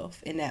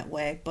myself in that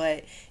way,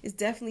 but it's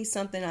definitely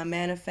something I'm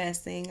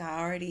manifesting.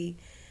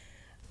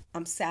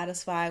 I'm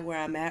satisfied where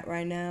I'm at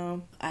right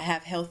now. I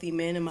have healthy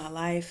men in my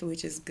life,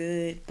 which is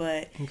good,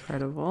 but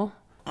incredible.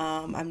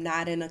 I'm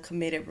not in a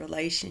committed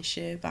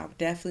relationship. I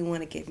definitely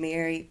want to get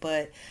married,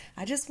 but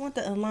I just want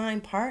the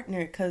aligned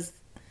partner because,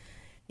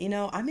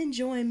 I'm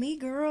enjoying me,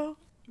 girl.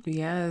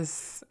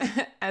 Yes,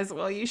 as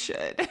well you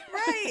should.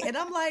 Right. And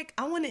I'm like,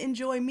 I want to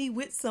enjoy me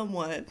with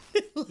someone.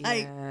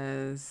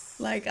 Yes.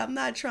 Like, I'm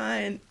not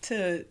trying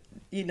to,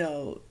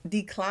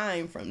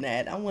 decline from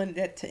that. I wanted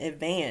that to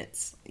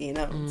advance,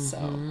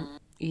 so.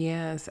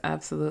 Yes,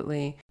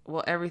 absolutely.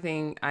 Well, oh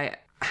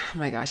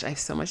my gosh, I have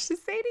so much to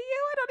say to you.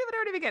 I don't even know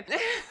where to begin.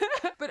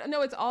 But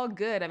no, it's all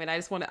good. I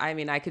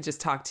mean, I could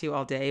just talk to you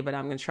all day, but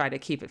I'm going to try to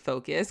keep it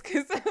focused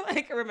because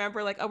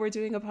remember we're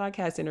doing a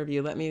podcast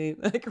interview. Let me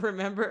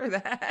remember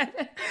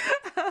that.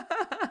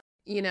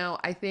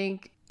 I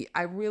think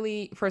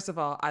first of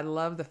all, I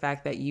love the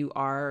fact that you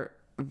are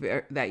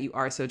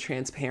so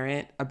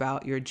transparent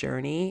about your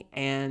journey.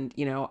 And,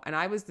 and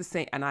I was the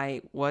same, and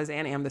I was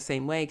and am the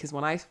same way. Because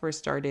when I first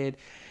started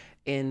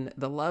in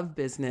the love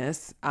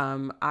business,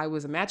 I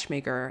was a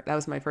matchmaker. That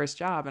was my first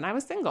job, and I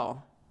was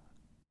single.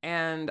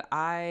 And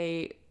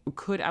I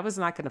was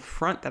not going to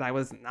front that I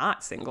was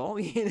not single.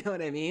 You know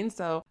what I mean?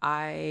 So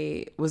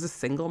I was a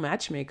single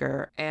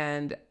matchmaker.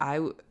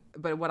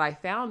 But what I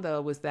found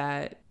though was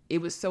that it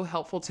was so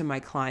helpful to my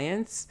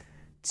clients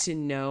to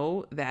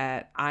know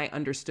that I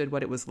understood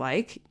what it was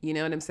like. You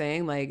know what I'm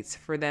saying? Like,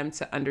 for them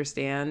to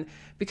understand,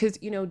 because,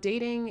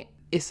 dating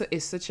is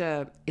such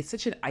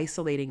an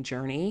isolating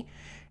journey.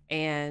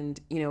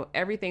 And,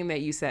 everything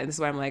that you said, this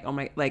is why I'm like, oh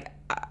my,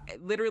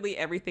 literally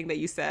everything that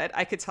you said,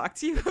 I could talk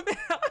to you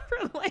about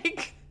for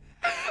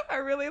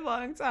a really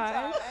long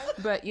time.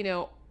 But,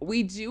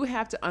 we do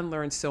have to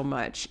unlearn so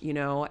much,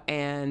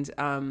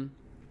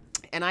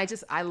 and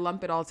I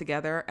lump it all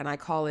together and I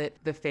call it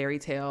the fairy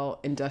tale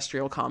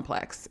industrial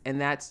complex.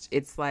 And it's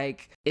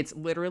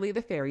literally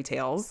the fairy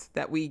tales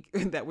that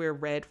we're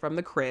read from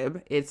the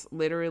crib. It's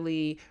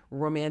literally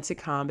romantic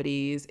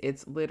comedies.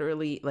 It's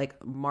literally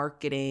like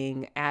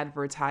marketing,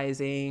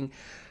 advertising,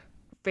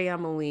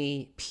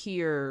 family,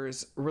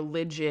 peers,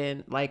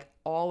 religion, like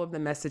all of the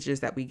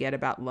messages that we get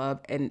about love.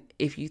 And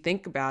if you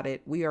think about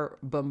it, we are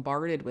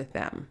bombarded with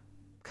them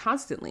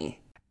constantly.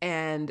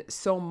 And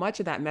so much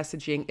of that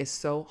messaging is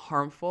so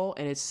harmful,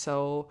 and it's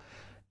all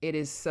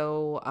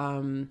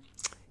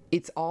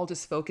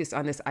just focused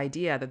on this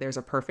idea that there's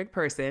a perfect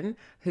person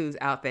who's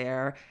out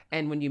there.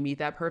 And when you meet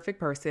that perfect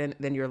person,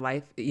 then your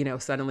life,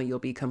 suddenly you'll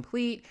be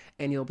complete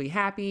and you'll be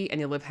happy and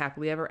you'll live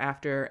happily ever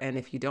after. And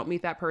if you don't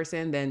meet that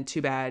person, then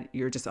too bad,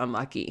 you're just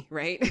unlucky,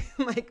 right?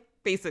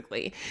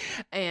 Basically.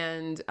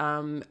 And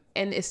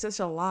it's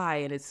such a lie.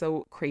 And it's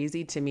so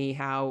crazy to me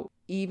how,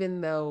 even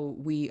though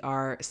we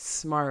are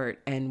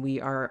smart and we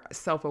are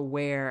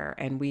self-aware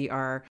and we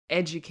are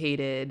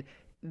educated,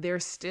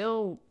 there's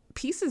still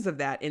pieces of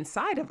that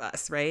inside of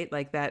us, right?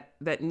 Like that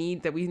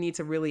we need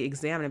to really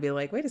examine and be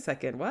like, wait a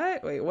second,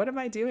 what am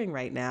I doing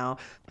right now?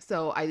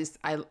 So I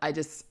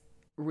just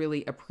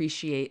really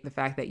appreciate the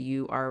fact that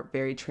you are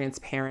very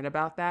transparent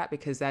about that,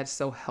 because that's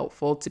so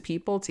helpful to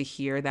people to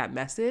hear that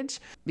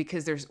message,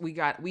 because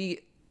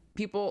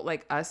people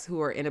like us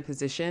who are in a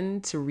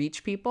position to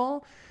reach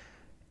people,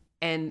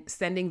 and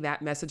sending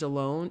that message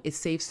alone, it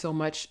saves so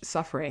much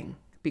suffering,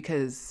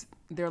 because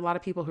there are a lot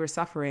of people who are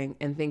suffering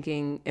and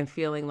thinking and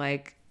feeling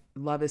like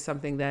love is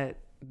something that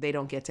they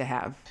don't get to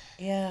have.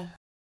 Yeah.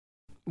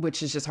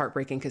 Which is just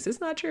heartbreaking, because it's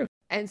not true.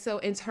 And so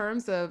in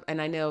terms of, and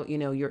I know,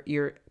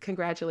 your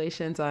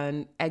congratulations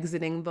on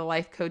exiting the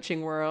life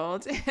coaching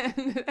world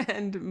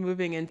and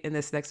moving in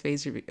this next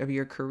phase of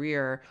your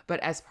career.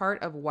 But as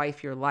part of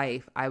Wife Your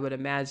Life, I would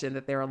imagine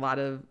that there are a lot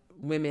of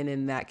women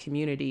in that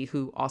community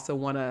who also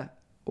want to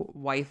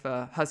wife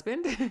a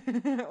husband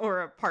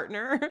or a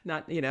partner,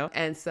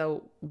 And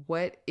so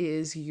what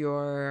is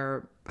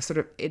your sort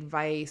of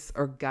advice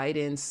or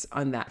guidance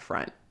on that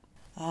front?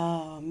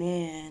 Oh,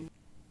 man.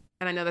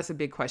 And I know that's a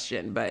big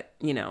question, but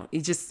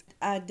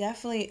I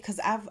definitely, because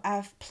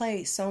I've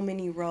played so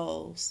many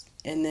roles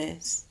in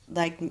this.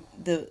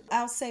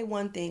 I'll say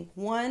one thing.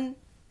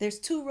 There's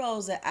two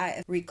roles that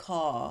I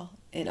recall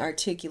and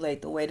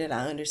articulate the way that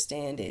I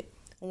understand it.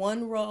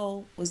 One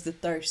role was the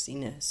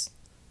thirstiness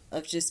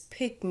of just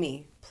pick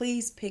me,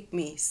 please pick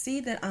me, see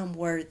that I'm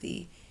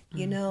worthy.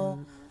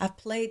 I've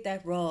played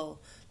that role.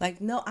 Like,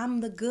 no,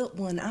 I'm the good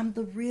one. I'm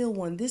the real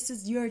one. This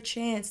is your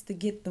chance to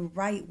get the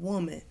right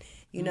woman.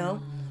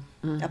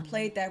 I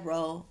played that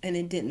role and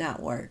it did not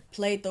work.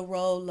 Played the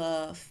role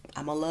of,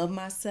 I'm going to love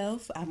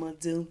myself. I'm going to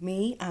do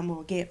me. I'm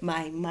going to get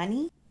my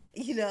money.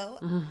 You know,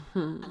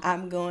 Mm-hmm.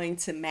 I'm going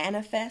to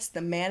manifest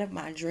the man of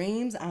my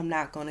dreams. I'm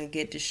not going to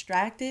get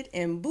distracted,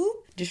 and boop,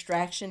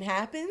 distraction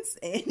happens,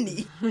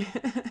 and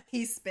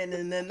he's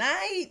spending the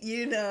night,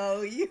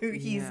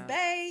 he's Yeah.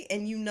 bae,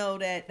 and you know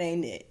that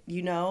ain't it,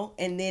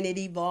 and then it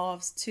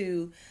evolves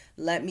to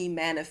let me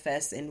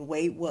manifest and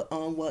wait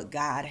on what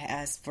God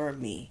has for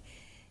me.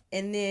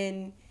 And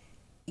then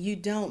you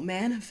don't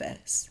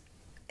manifest,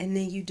 and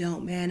then you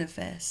don't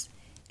manifest,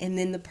 and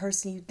then the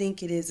person you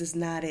think it is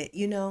not it,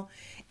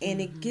 and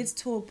it gets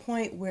to a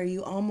point where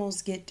you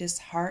almost get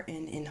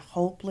disheartened and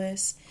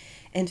hopeless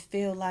and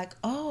feel like,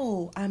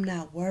 oh, I'm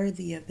not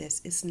worthy of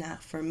this, it's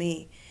not for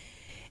me.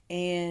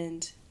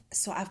 And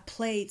so I've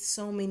played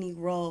so many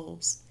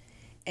roles,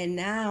 and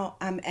now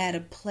I'm at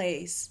a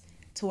place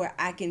to where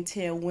I can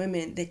tell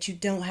women that you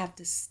don't have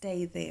to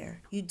stay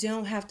there. You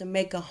don't have to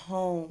make a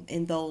home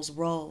in those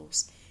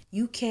roles.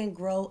 You can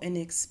grow and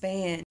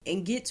expand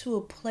and get to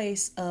a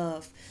place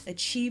of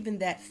achieving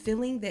that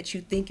feeling that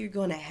you think you're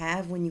going to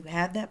have when you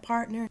have that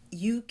partner.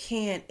 You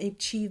can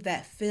achieve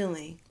that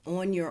feeling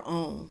on your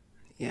own.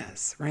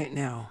 Yes, right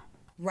now.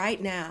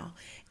 Right now.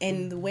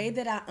 And the way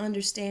that I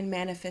understand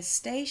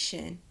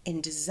manifestation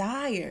and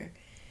desire,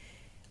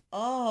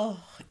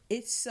 oh,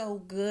 it's so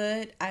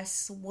good. I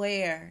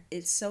swear,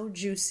 it's so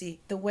juicy.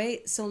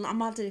 So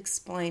I'm about to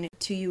explain it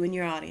to you and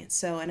your audience.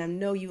 So, and I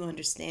know you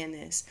understand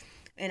this.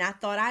 And I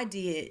thought I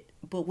did,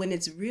 but when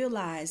it's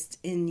realized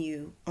in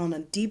you on a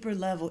deeper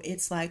level,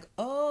 it's like,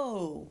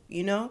 oh,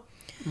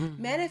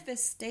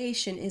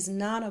 manifestation is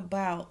not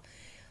about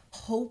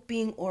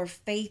hoping or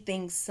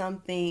faithing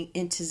something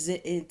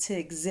into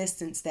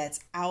existence that's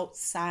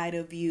outside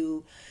of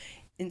you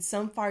in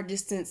some far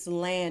distance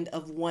land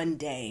of one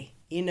day,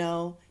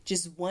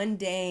 just one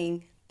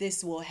day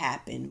this will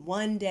happen.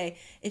 One day.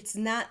 It's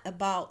not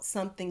about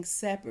something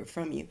separate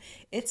from you.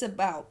 It's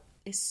about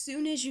as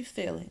soon as you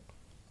feel it,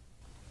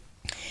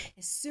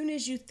 as soon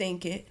as you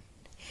think it,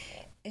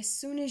 as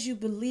soon as you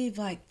believe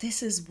like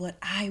this is what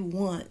I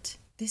want,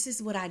 this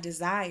is what I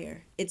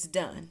desire, it's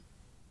done.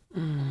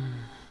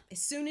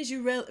 As soon as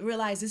you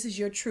realize this is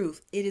your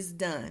truth, it is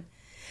done.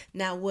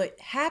 Now what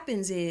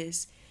happens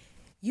is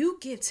you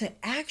get to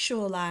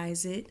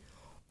actualize it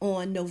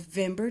on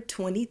November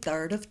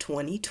 23rd of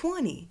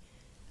 2020.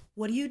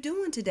 What are you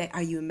doing today?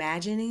 Are you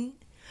imagining?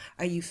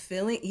 Are you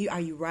feeling?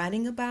 Are you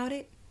writing about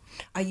it?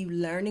 Are you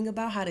learning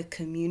about how to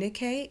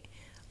communicate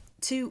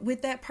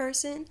with that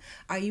person?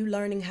 Are you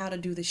learning how to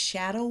do the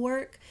shadow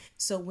work?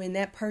 So when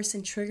that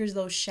person triggers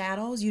those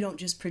shadows, you don't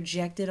just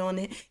project it on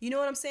it. You know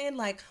what I'm saying?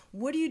 Like,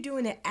 what are you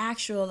doing to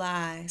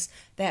actualize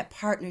that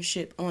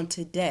partnership on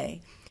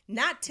today?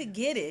 Not to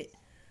get it,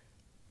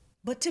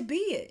 but to be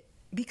it,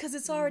 because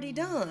it's already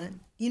done.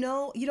 You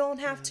don't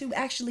have to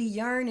actually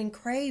yearn and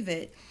crave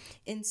it.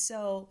 And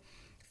so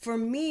for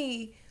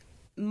me,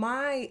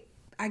 my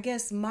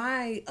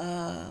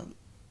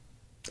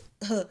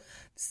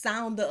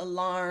sound the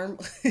alarm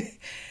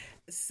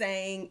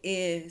saying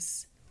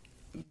is,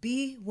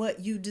 be what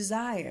you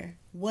desire.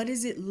 What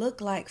does it look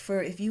like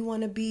for if you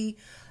want to be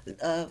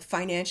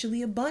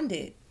financially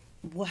abundant?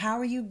 Well, how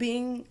are you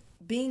being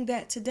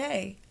that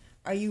today?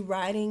 Are you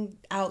writing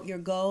out your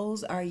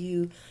goals? Are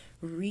you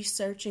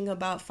researching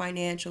about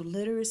financial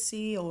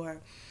literacy?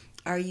 Or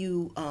are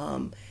you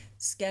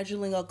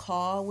scheduling a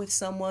call with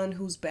someone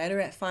who's better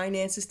at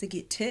finances to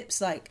get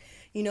tips? Like,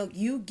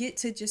 you get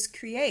to just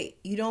create.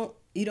 You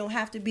don't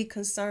have to be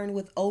concerned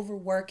with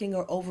overworking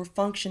or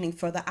overfunctioning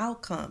for the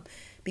outcome,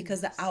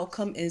 because the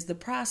outcome is the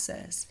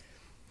process.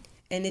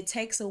 And it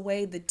takes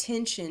away the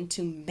tension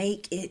to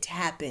make it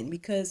happen,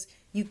 because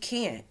you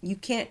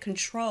can't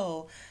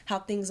control how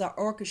things are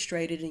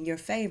orchestrated in your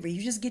favor.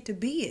 You just get to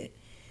be it,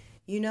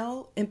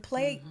 and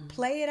play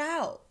it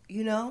out,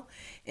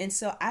 And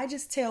so I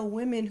just tell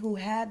women who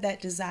have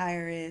that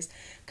desire is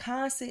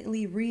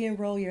constantly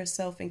re-enroll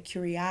yourself in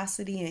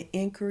curiosity and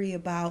inquiry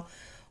about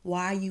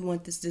why you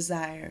want this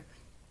desire.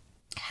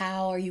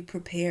 How are you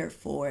prepared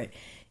for it?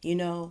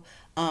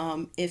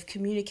 If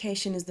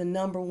communication is the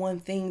number one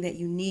thing that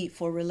you need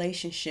for a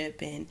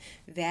relationship, and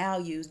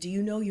values, do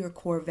you know your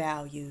core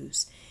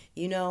values?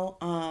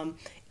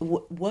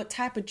 What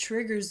type of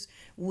triggers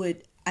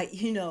would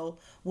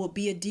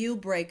be a deal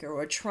breaker,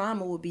 or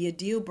trauma would be a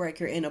deal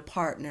breaker in a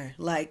partner?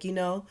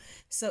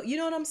 So you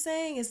know what I'm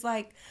saying? It's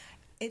like,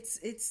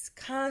 it's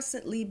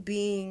constantly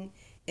being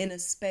in a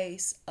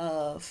space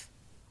of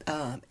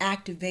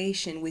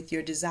activation with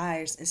your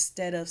desires,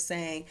 instead of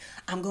saying,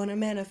 I'm going to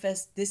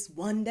manifest this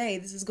one day,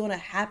 this is going to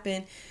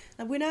happen.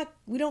 Like,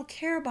 we don't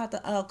care about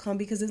the outcome,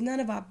 because it's none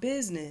of our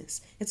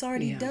business. It's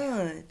already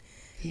done.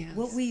 Yes.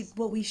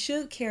 What we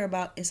should care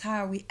about is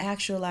how are we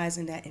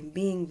actualizing that and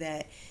being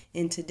that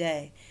in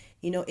today.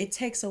 It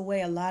takes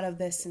away a lot of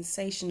that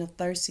sensation of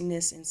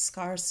thirstiness and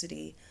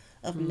scarcity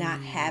of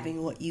not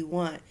having what you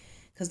want,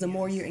 because the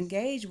more you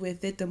engage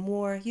with it, the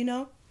more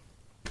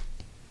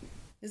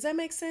Does that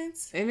make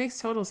sense? It makes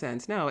total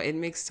sense. No, it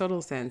makes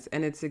total sense.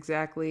 And it's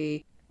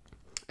exactly,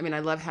 I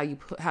love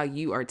how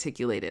you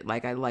articulate it.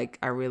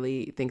 I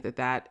really think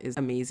that is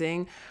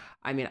amazing.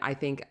 I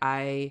think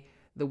I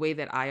the way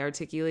that I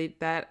articulate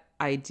that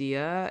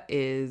idea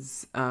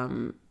is,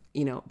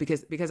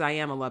 because I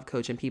am a love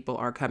coach and people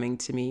are coming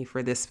to me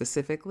for this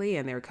specifically,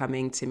 and they're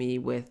coming to me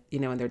with,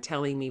 and they're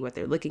telling me what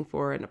they're looking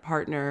for in a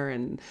partner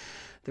and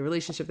the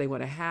relationship they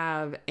want to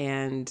have.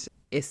 And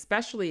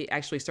especially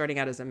actually starting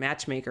out as a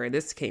matchmaker,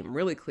 this came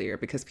really clear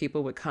because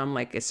people would come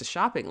like it's a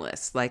shopping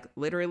list. Like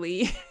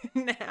literally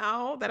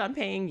now that I'm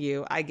paying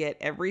you, I get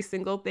every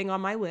single thing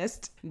on my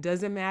list.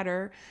 Doesn't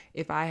matter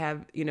if I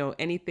have,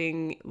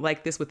 anything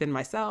like this within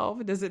myself.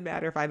 It doesn't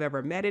matter if I've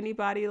ever met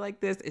anybody like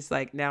this. It's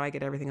like now I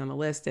get everything on the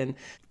list. And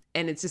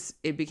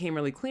it became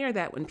really clear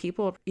that when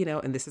people,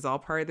 and this is all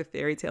part of the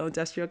fairy tale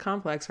industrial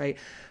complex, right?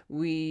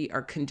 We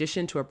are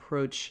conditioned to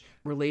approach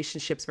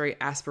relationships very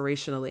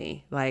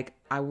aspirationally. Like,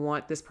 I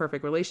want this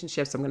perfect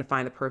relationship, so I'm going to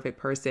find the perfect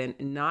person,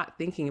 and not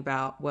thinking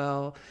about,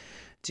 well,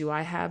 do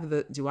I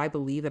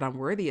believe that I'm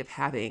worthy of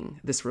having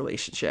this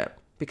relationship?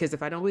 Because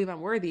if I don't believe I'm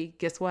worthy,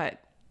 guess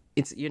what?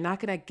 You're not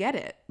going to get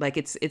it. Like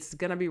it's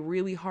going to be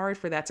really hard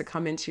for that to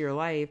come into your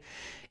life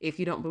if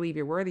you don't believe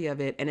you're worthy of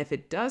it. And if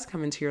it does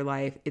come into your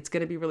life, it's going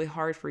to be really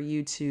hard for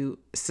you to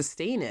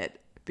sustain it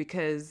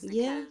because,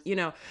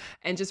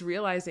 and just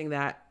realizing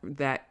that,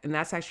 and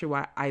that's actually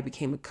why I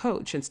became a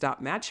coach and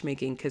stopped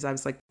matchmaking. Cause I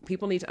was like,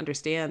 people need to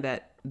understand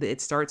that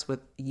it starts with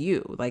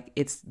you. Like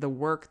it's the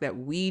work that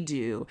we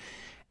do.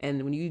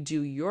 And when you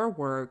do your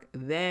work,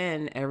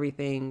 then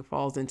everything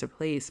falls into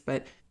place.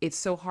 But it's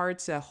so hard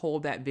to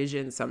hold that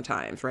vision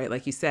sometimes, right?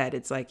 Like you said,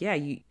 it's like,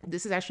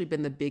 this has actually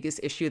been the biggest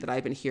issue that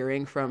I've been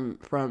hearing from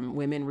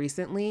women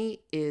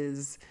recently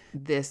is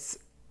this,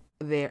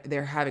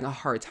 they're having a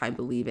hard time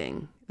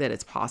believing that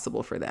it's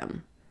possible for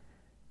them.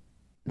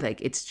 Like,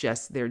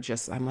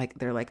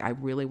 they're like, I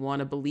really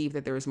want to believe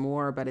that there's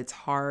more, but it's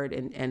hard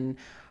and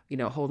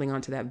holding on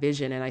to that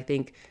vision. And I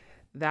think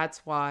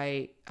that's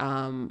why,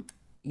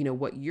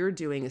 what you're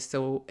doing is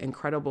so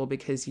incredible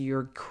because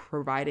you're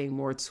providing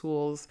more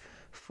tools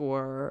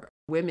for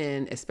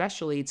women,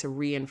 especially to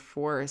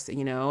reinforce,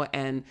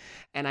 and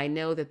I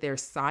know that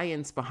there's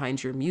science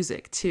behind your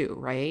music too,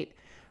 right?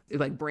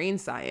 Like brain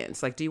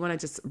science. Like, do you want to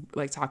just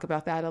like talk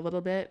about that a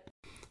little bit?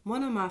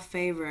 One of my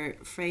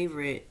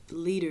favorite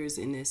leaders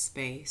in this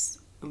space,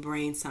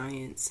 brain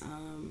science,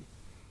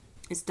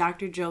 is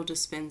Dr. Joe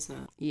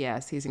Dispenza.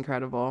 Yes, he's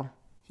incredible.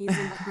 He's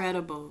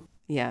incredible.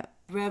 Yeah.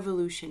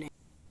 Revolutionary.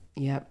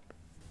 Yep.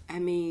 I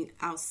mean,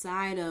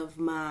 outside of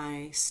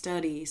my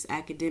studies,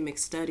 academic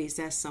studies,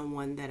 that's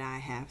someone that I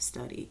have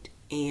studied.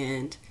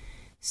 And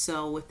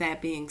so with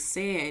that being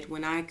said,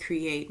 when I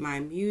create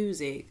my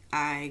music,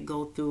 I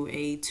go through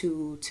a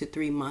 2 to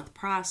 3 month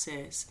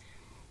process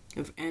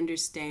of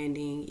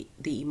understanding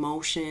the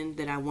emotion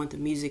that I want the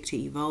music to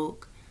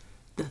evoke,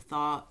 the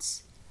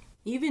thoughts,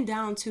 even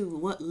down to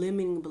what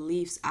limiting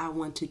beliefs I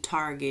want to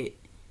target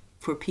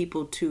for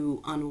people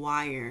to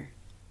unwire,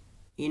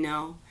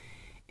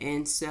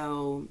 And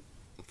so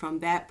from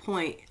that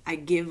point, I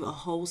give a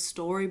whole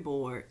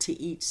storyboard to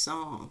each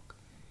song,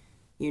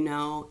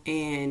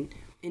 and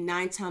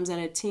 9 times out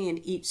of 10,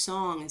 each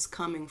song is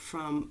coming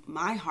from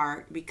my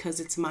heart because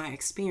it's my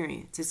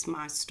experience. It's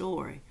my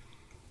story.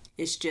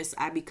 It's just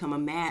I become a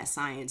mad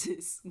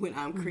scientist when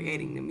I'm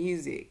creating the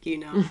music,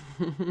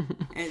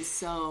 And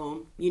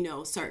so,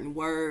 certain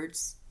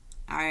words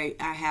I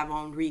have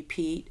on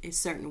repeat. It's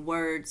certain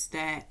words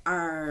that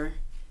are,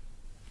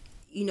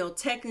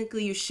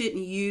 technically you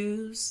shouldn't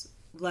use,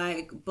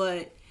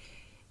 but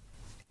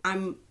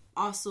I'm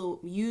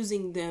also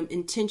using them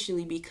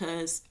intentionally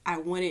because I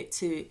want it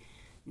to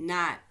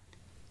not,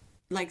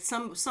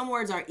 some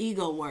words are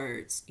ego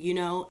words,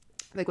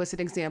 Like, what's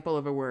an example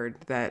of a word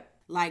that?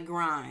 Like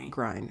grind.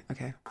 Grind,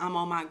 okay. I'm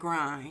on my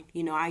grind.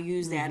 I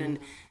use that, and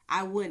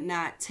I would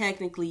not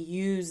technically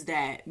use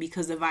that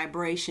because the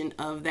vibration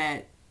of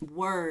that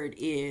word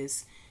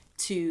is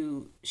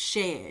to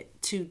shed,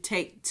 to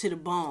take to the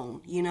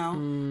bone,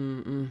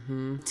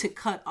 to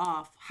cut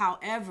off.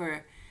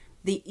 However,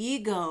 the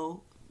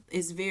ego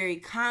is very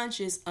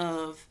conscious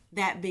of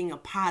that being a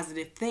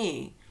positive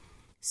thing.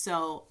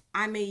 So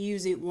I may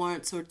use it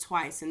once or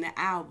twice in the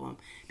album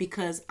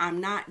because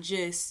I'm not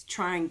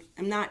trying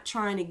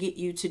to get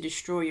you to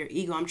destroy your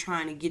ego. I'm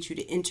trying to get you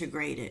to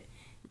integrate it.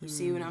 You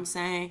see what I'm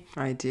saying?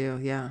 I do,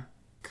 yeah.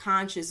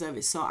 Conscious of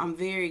it. So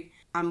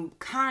I'm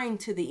kind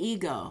to the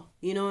ego.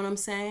 You know what I'm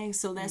saying?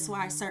 So that's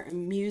why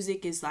certain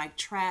music is like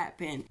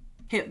trap and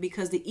hip,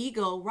 because the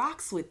ego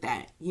rocks with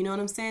that. You know what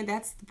I'm saying?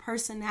 That's the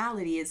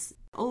personality. It's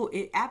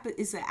an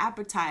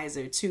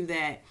appetizer to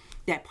that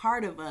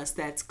part of us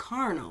that's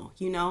carnal,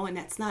 and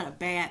that's not a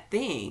bad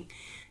thing,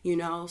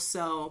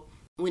 So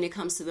when it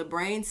comes to the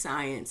brain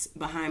science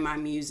behind my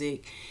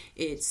music,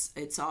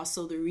 it's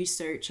also the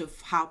research of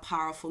how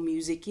powerful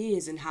music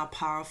is and how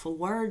powerful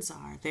words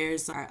are.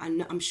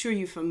 I'm sure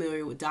you're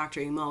familiar with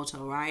Dr.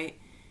 Emoto, right?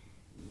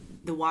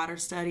 The water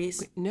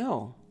studies.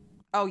 No.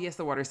 Oh, yes,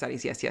 the water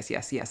studies.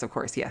 Yes, of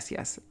course. Yes.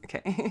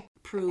 Okay.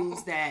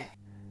 Proves that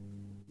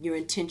your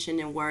intention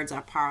and words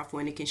are powerful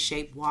and it can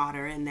shape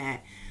water, and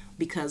that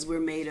because we're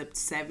made up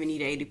 70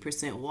 to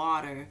 80%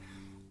 water,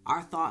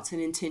 our thoughts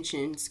and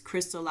intentions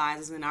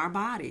crystallizes in our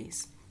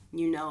bodies,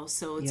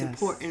 so it's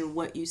important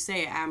what you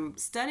say. I'm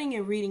studying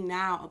and reading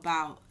now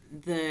about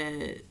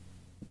the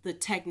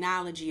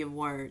technology of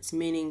words,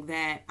 meaning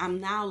that I'm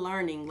now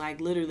learning,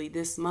 like literally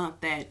this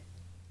month, that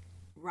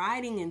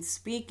writing and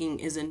speaking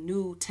is a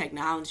new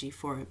technology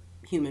for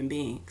human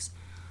beings.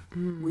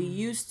 We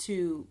used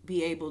to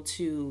be able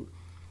to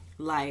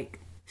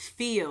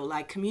feel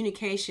like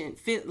communication,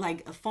 feel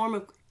like a form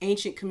of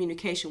ancient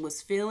communication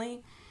was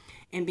feeling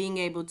and being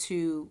able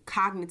to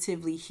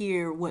cognitively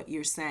hear what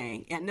you're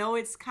saying. I know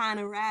it's kind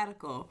of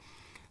radical,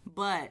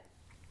 but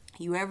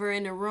you ever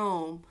in a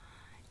room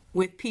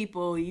with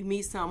people, you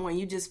meet someone,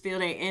 you just feel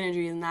their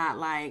energy is not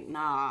like,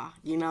 nah,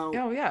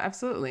 Oh, yeah,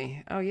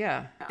 absolutely. Oh,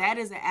 yeah. That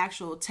is the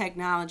actual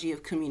technology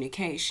of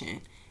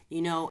communication,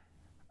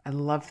 I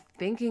love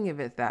thinking of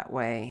it that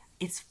way.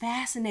 It's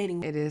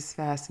fascinating. It is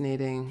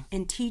fascinating.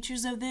 And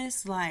teachers of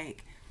this,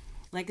 like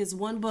it's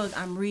one book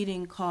I'm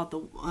reading called The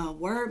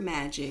Word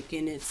Magic,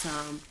 and it's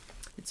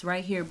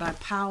right here by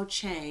Pao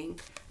Chang,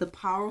 The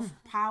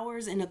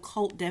Powers and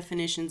Occult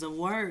Definitions of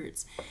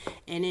Words.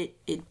 And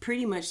it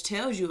pretty much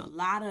tells you a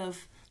lot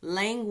of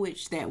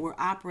language that we're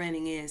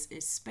operating is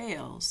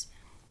spells,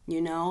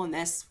 and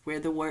that's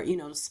where the word,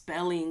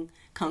 spelling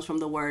comes from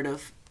the word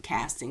of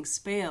casting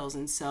spells.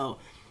 And so,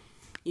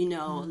 a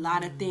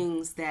lot of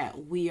things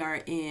that we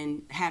are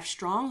have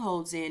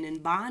strongholds in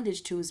and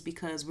bondage to is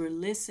because we're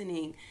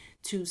listening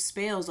to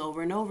spells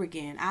over and over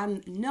again.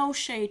 I'm no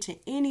shade to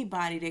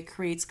anybody that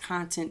creates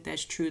content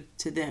that's true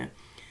to them.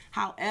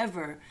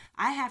 However,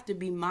 I have to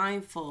be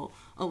mindful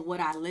of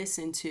what I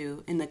listen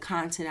to and the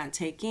content I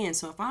take in.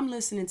 So if I'm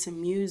listening to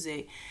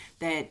music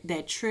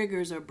that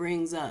triggers or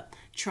brings up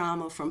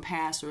trauma from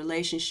past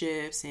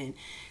relationships, and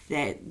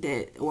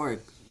that or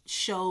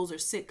shows or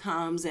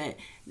sitcoms that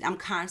I'm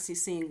constantly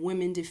seeing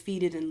women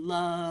defeated in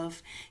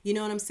love, you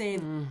know what I'm saying?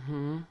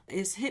 Mm-hmm.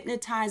 It's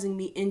hypnotizing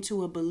me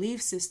into a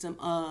belief system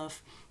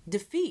of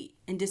defeat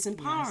and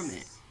disempowerment.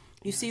 Yes.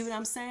 You see what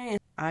I'm saying?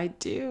 I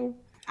do.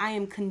 I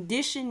am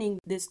conditioning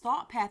this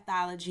thought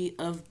pathology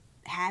of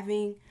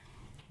having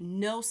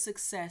no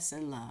success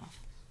in love,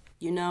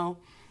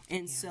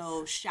 And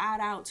so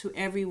shout out to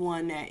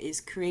everyone that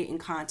is creating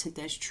content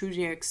that's true to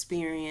their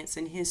experience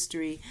and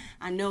history.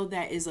 I know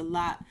that is a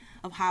lot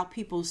of how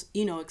people,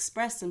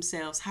 express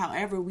themselves.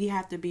 However, we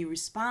have to be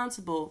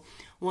responsible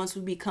once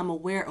we become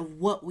aware of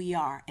what we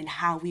are and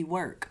how we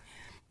work,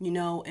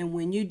 and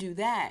when you do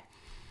that,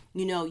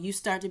 you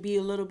start to be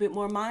a little bit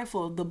more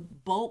mindful of the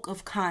bulk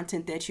of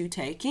content that you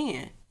take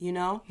in,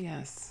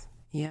 Yes.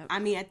 Yeah. I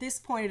mean, at this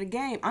point of the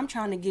game, I'm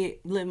trying to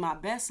live my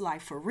best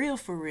life for real.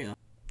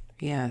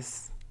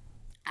 Yes.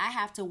 I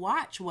have to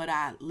watch what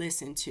I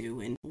listen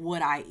to and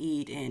what I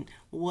eat and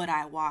what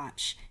I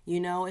watch.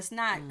 It's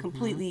not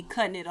completely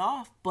cutting it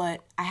off,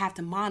 but I have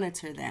to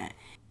monitor that.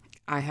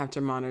 I have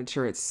to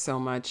monitor it so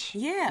much.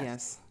 Yeah.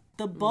 Yes.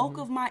 The bulk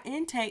of my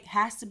intake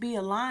has to be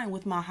aligned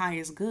with my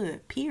highest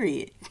good,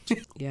 period.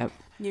 Yep.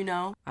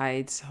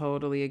 I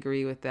totally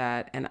agree with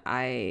that. And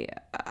I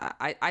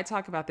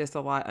talk about this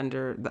a lot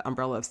under the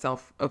umbrella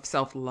of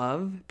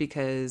self-love,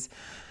 because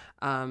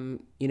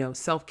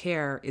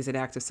self-care is an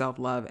act of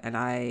self-love. And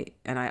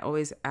I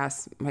always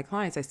ask my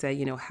clients, I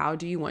say, how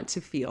do you want to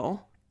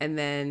feel? And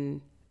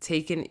then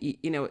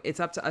it's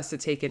up to us to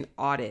take an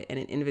audit and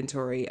an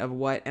inventory of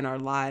what in our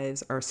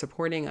lives are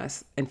supporting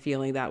us and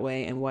feeling that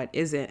way and what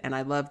isn't. And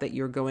I love that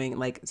you're going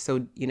so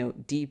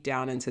deep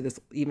down into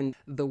this, even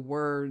the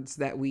words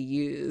that we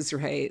use,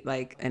 right?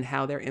 And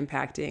how they're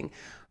impacting.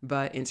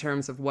 But in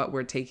terms of what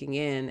we're taking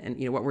in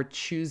and, what we're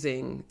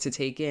choosing to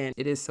take in,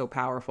 it is so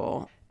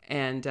powerful.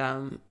 And,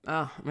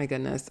 oh my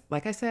goodness,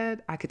 like I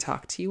said, I could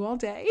talk to you all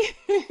day.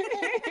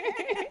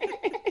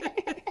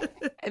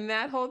 And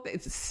that whole thing,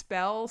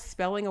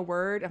 spelling a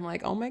word, I'm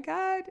like, oh my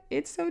God,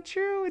 it's so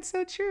true. It's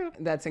so true.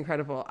 That's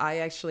incredible.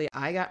 I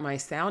got my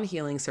sound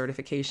healing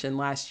certification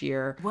last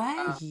year.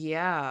 What?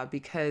 Yeah,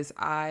 because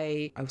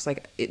I was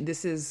like,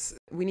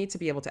 we need to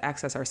be able to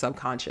access our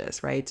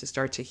subconscious, right? To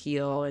start to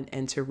heal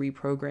and to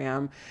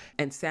reprogram.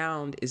 And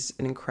sound is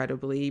an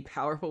incredibly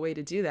powerful way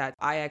to do that.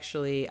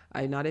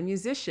 I'm not a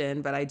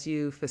musician, but I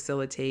do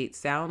facilitate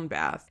sound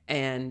bath.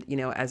 And,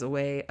 as a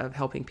way of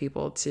helping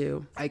people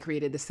I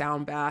created the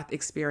sound bath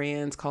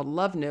experience called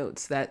Love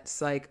Notes.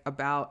 That's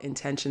about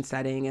intention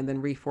setting and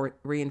then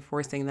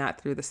reinforcing that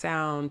through the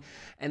sound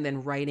and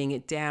then writing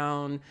it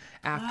down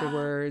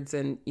afterwards.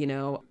 And,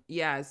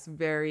 it's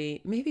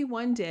maybe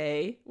one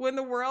day when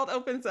the world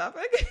opens up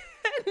again.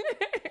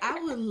 I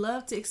would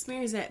love to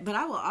experience that, but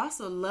I would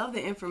also love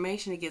the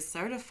information to get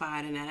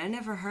certified in that. I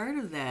never heard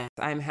of that.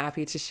 I'm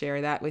happy to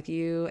share that with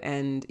you.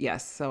 And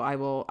yes, so I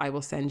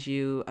will send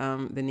you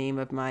the name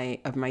of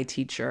my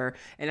teacher.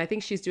 And I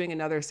think she's doing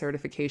another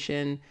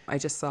certification. I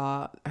just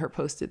saw her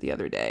posted the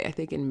other day, I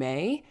think in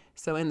May.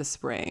 So in the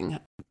spring.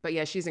 But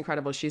yeah, she's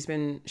incredible. She's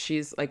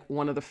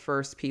one of the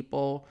first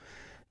people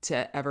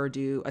to ever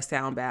do a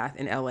sound bath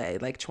in LA,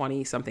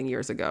 20 something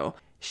years ago.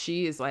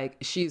 she's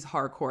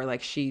hardcore.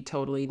 Like she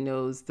totally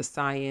knows the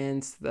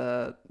science,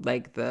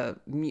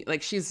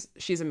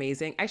 she's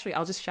amazing. Actually,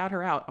 I'll just shout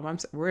her out.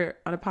 We're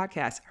on a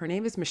podcast. Her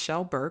name is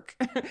Michelle Burke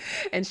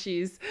and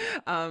she's,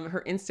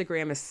 her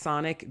Instagram is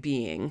Sonic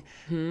Being.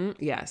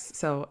 Yes.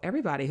 So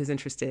everybody who's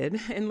interested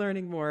in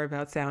learning more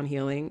about sound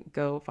healing,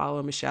 go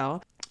follow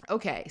Michelle.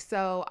 Okay,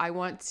 so I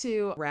want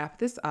to wrap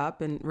this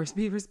up and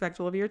be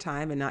respectful of your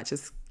time and not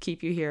just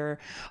keep you here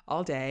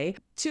all day.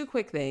 2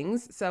 quick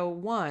things. So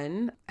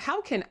 1,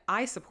 how can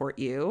I support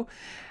you?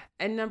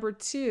 And number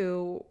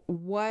 2,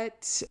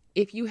 what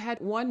if you had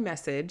one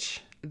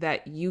message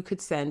that you could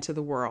send to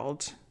the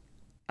world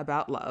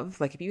about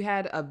love? Like if you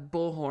had a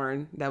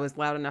bullhorn that was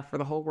loud enough for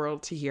the whole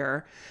world to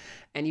hear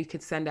and you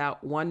could send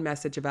out one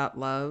message about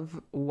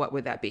love, what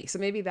would that be? So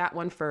maybe that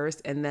one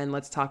first, and then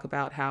let's talk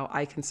about how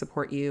I can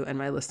support you and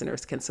my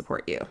listeners can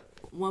support you.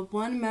 Well,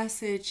 one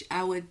message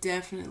I would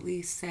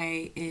definitely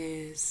say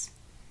is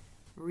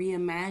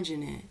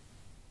reimagine it.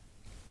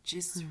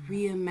 Just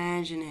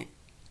reimagine it.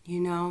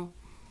 You know,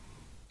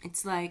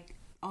 it's like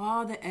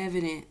all the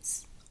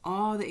evidence,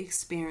 all the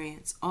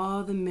experience,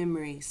 all the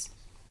memories.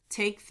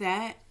 Take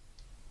that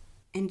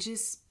and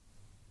just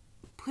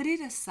put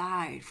it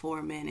aside for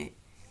a minute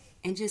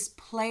and just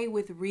play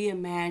with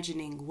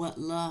reimagining what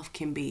love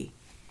can be,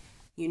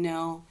 you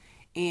know,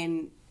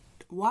 and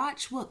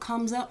watch what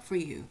comes up for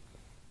you.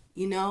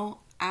 You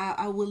know,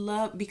 I would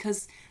love,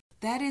 because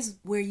that is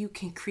where you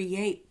can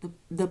create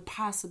the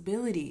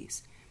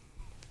possibilities,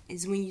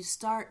 is when you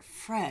start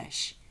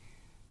fresh,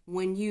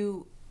 when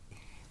you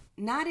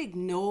not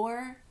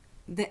ignore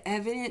the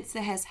evidence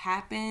that has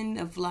happened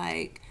of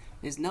like,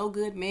 there's no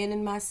good man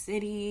in my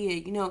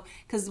city, you know,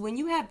 because when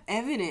you have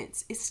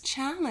evidence, it's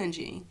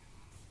challenging.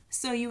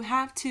 So you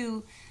have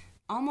to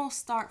almost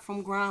start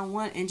from ground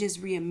one and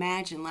just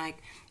reimagine. Like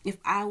if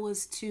I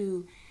was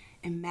to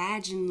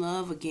imagine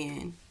love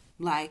again,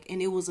 like,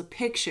 and it was a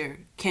picture,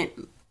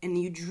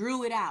 and you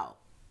drew it out,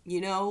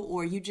 you know,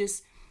 or you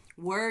just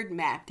word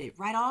mapped it,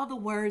 write all the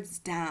words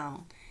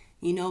down,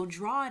 you know,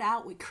 draw it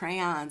out with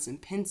crayons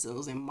and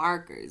pencils and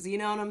markers, you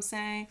know what I'm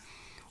saying?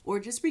 Or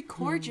just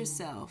record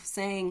yourself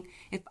saying,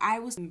 if I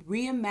was to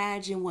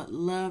reimagine what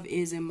love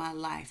is in my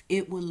life,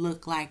 it would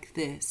look like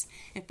this.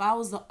 If I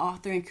was the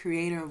author and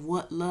creator of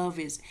what love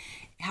is,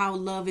 how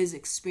love is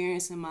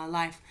experienced in my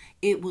life,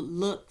 it would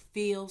look,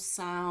 feel,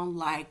 sound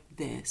like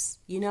this,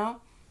 you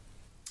know?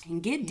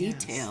 And get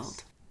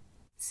detailed.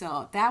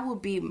 So that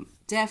would be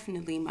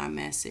definitely my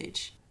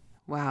message.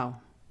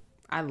 Wow.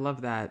 I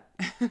love that.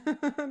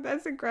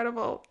 That's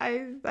incredible.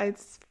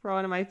 It's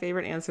one of my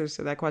favorite answers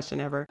to that question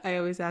ever. I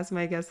always ask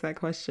my guests that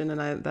question,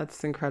 and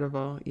that's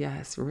incredible.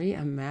 Yes,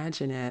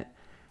 reimagine it.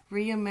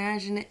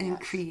 Reimagine it and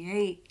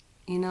create,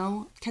 you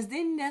know? Because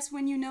then that's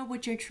when you know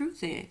what your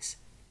truth is,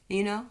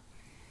 you know?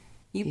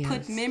 You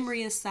put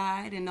memory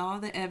aside and all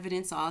the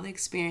evidence, all the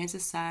experience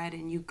aside,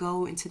 and you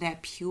go into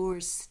that pure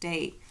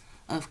state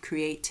of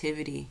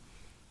creativity.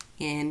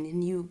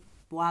 And you,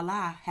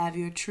 voila, have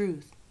your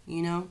truth.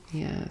 You know?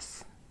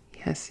 Yes.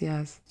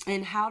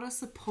 And how to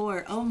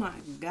support. Oh my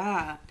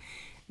God.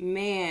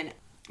 Man.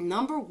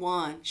 Number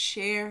 1,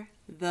 share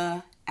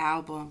the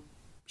album.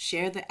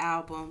 Share the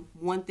album.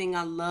 One thing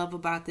I love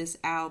about this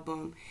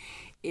album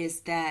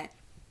is that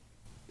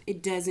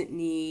it doesn't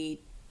need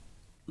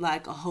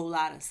like a whole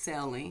lot of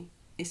selling.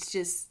 It's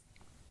just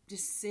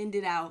send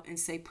it out and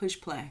say push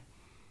play.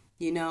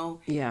 You know?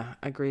 Yeah,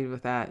 agreed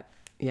with that.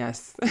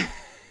 Yes.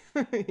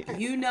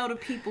 You know the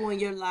people in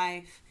your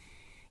life.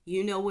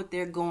 You know what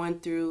they're going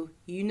through.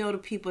 You know the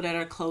people that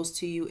are close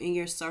to you in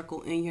your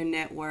circle, in your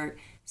network.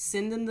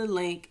 Send them the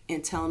link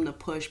and tell them to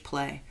push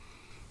play.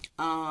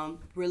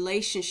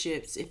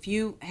 Relationships. If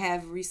you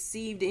have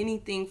received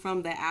anything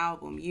from the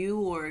album, you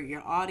or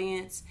your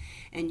audience,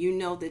 and you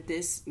know that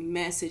this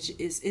message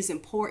is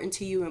important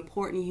to you,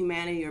 important to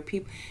humanity or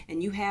people,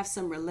 and you have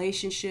some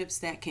relationships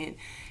that can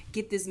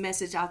get this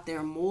message out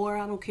there more.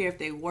 I don't care if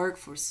they work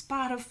for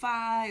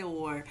Spotify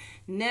or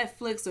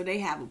Netflix or they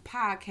have a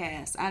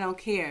podcast. I don't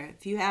care.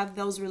 If you have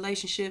those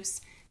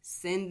relationships,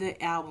 send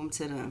the album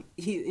to them.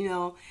 You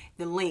know,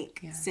 the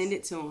link, send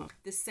it to them.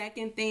 The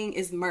second thing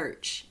is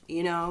merch.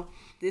 You know,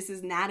 this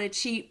is not a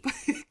cheap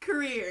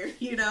career,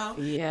 you know.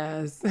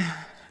 Yes.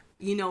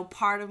 You know,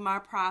 part of my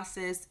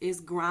process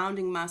is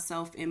grounding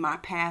myself in my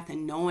path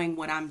and knowing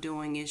what I'm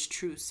doing is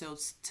true. So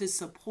to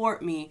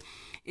support me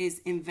is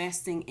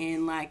investing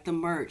in like the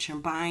merch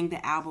and buying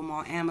the album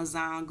on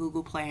Amazon,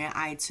 Google Play, and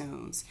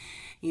iTunes.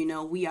 You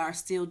know, we are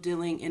still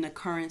dealing in a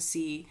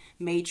currency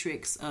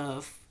matrix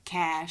of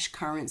cash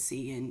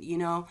currency, and you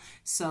know,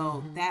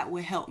 so that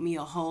would help me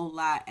a whole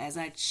lot as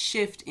I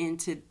shift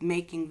into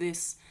making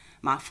this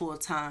my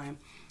full-time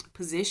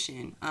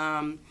position.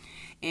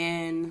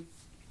 And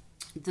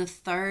the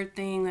third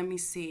thing, let me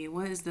see,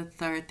 what is the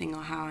third thing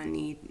on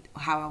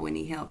how I would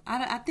need help?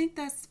 I think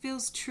that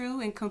feels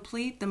true and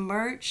complete. The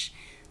merch,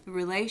 the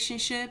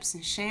relationships,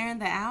 and sharing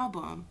the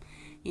album.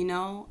 You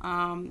know,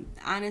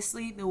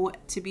 honestly,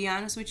 to be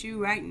honest with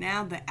you, right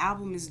now the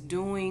album is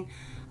doing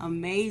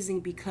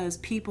amazing because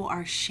people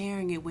are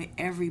sharing it with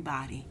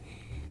everybody.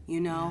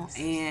 Yes.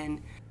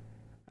 And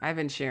I've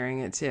been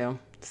sharing it too.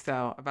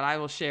 So, but I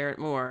will share it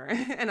more.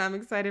 And I'm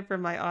excited for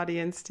my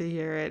audience to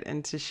hear it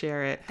and to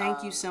share it.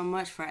 Thank you so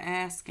much for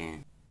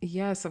asking.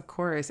 Yes, of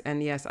course.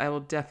 And yes, I will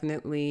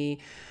definitely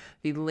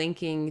be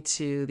linking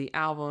to the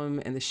album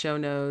in the show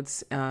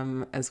notes,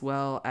 as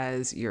well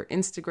as your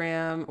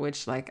Instagram,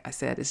 which, like I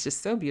said, is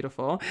just so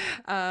beautiful.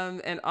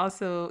 And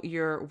also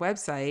your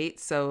website.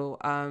 So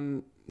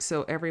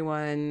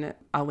everyone,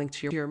 I'll link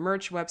to your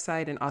merch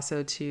website and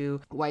also to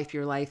Wife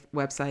Your Life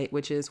website,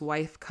 which is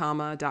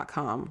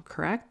wife.com,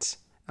 correct?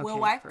 Okay, well,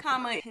 Wife,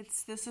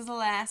 this is the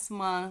last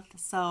month,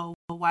 so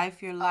the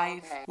Wife Your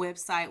Life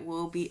website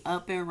will be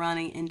up and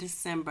running in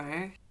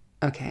December.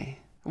 Okay,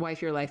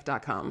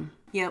 wifeyourlife.com.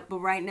 Yep, but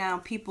right now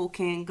people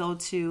can go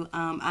to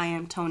I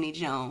am Toni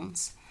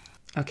Jones.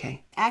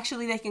 Okay.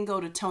 Actually, they can go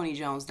to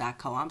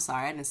ToniJones.co. I'm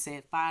sorry, I done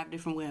said 5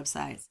 different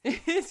websites.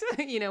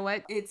 You know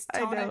what? It's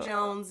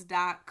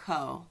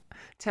ToniJones.co.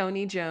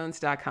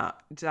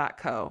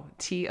 ToniJones.co.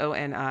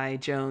 TONI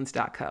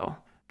Jones.co.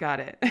 Got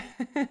it.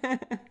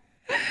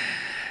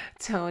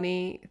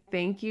 Toni,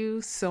 thank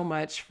you so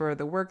much for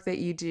the work that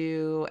you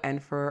do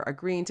and for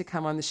agreeing to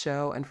come on the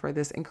show and for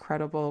this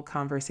incredible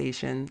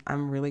conversation.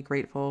 I'm really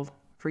grateful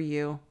for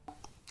you.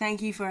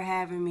 Thank you for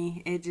having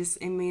me. It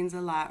means a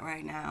lot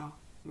right now.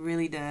 It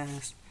really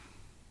does.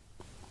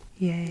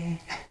 Yay.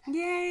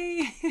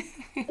 Yay.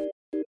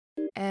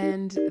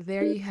 And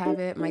there you have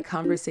it, my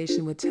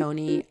conversation with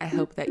Toni. I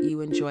hope that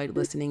you enjoyed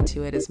listening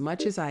to it as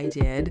much as I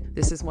did.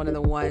 This is one of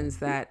the ones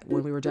that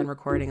when we were done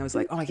recording, I was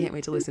like, oh, I can't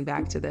wait to listen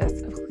back to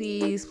this.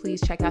 Please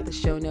check out the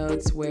show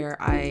notes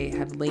where I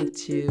have linked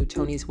to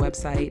Toni's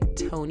website,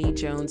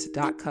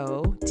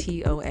 ToniJones.co,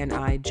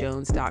 TONI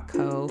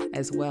Jones.co,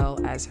 as well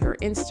as her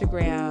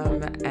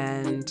Instagram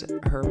and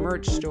her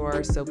merch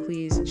store. So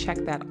please check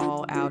that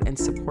all out and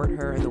support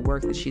her and the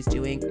work that she's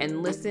doing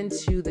and listen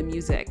to the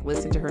music.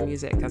 Listen to her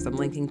music, because I'm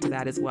linking to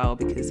that as well,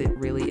 because it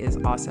really is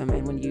awesome.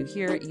 And when you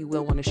hear it, you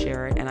will want to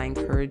share it, and I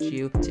encourage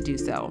you to do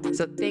so.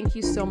 So thank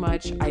you so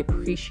much. I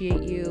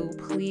appreciate you.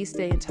 Please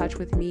stay in touch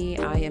with me.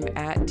 I am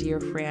at Dear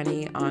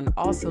Franny on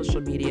all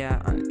social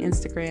media, on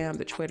Instagram,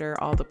 the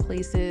Twitter, all the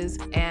places.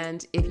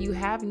 And if you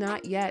have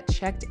not yet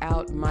checked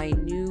out my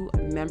new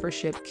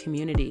membership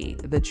community,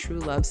 the True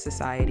Love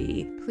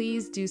Society,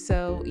 please do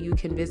so. You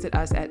can visit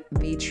us at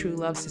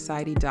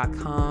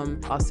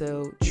thetruelovesociety.com.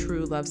 Also,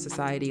 True Love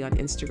Society on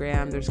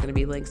Instagram. There's going to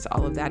be links to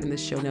all of that in the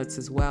show notes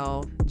as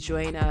well.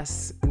 Join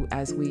us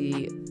as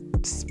we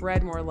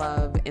spread more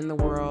love in the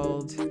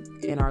world,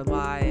 in our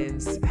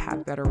lives,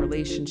 have better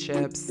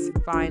relationships,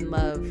 find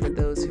love for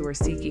those who are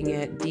seeking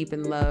it,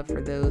 deepen love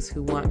for those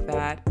who want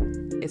that.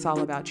 It's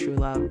all about true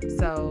love.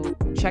 So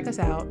check us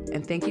out,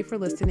 and thank you for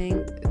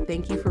listening.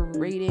 Thank you for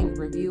rating,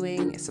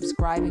 reviewing,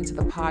 subscribing to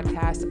the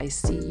podcast. I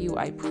see you.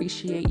 I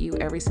appreciate you.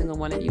 Every single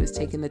one of you is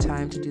taking the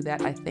time to do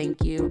that. I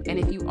thank you. And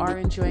if you are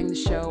enjoying the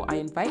show, I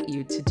invite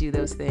you to do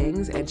those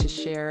things and to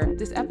share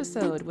this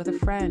episode with a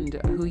friend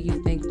who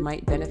you think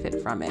might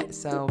benefit from it.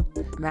 So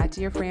I'm at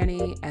Dear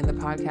Franny, and the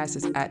podcast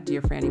is at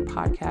Dear Franny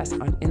Podcast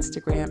on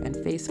Instagram and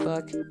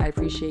Facebook. I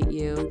appreciate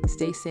you.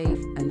 Stay safe.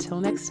 Until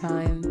next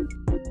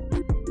time.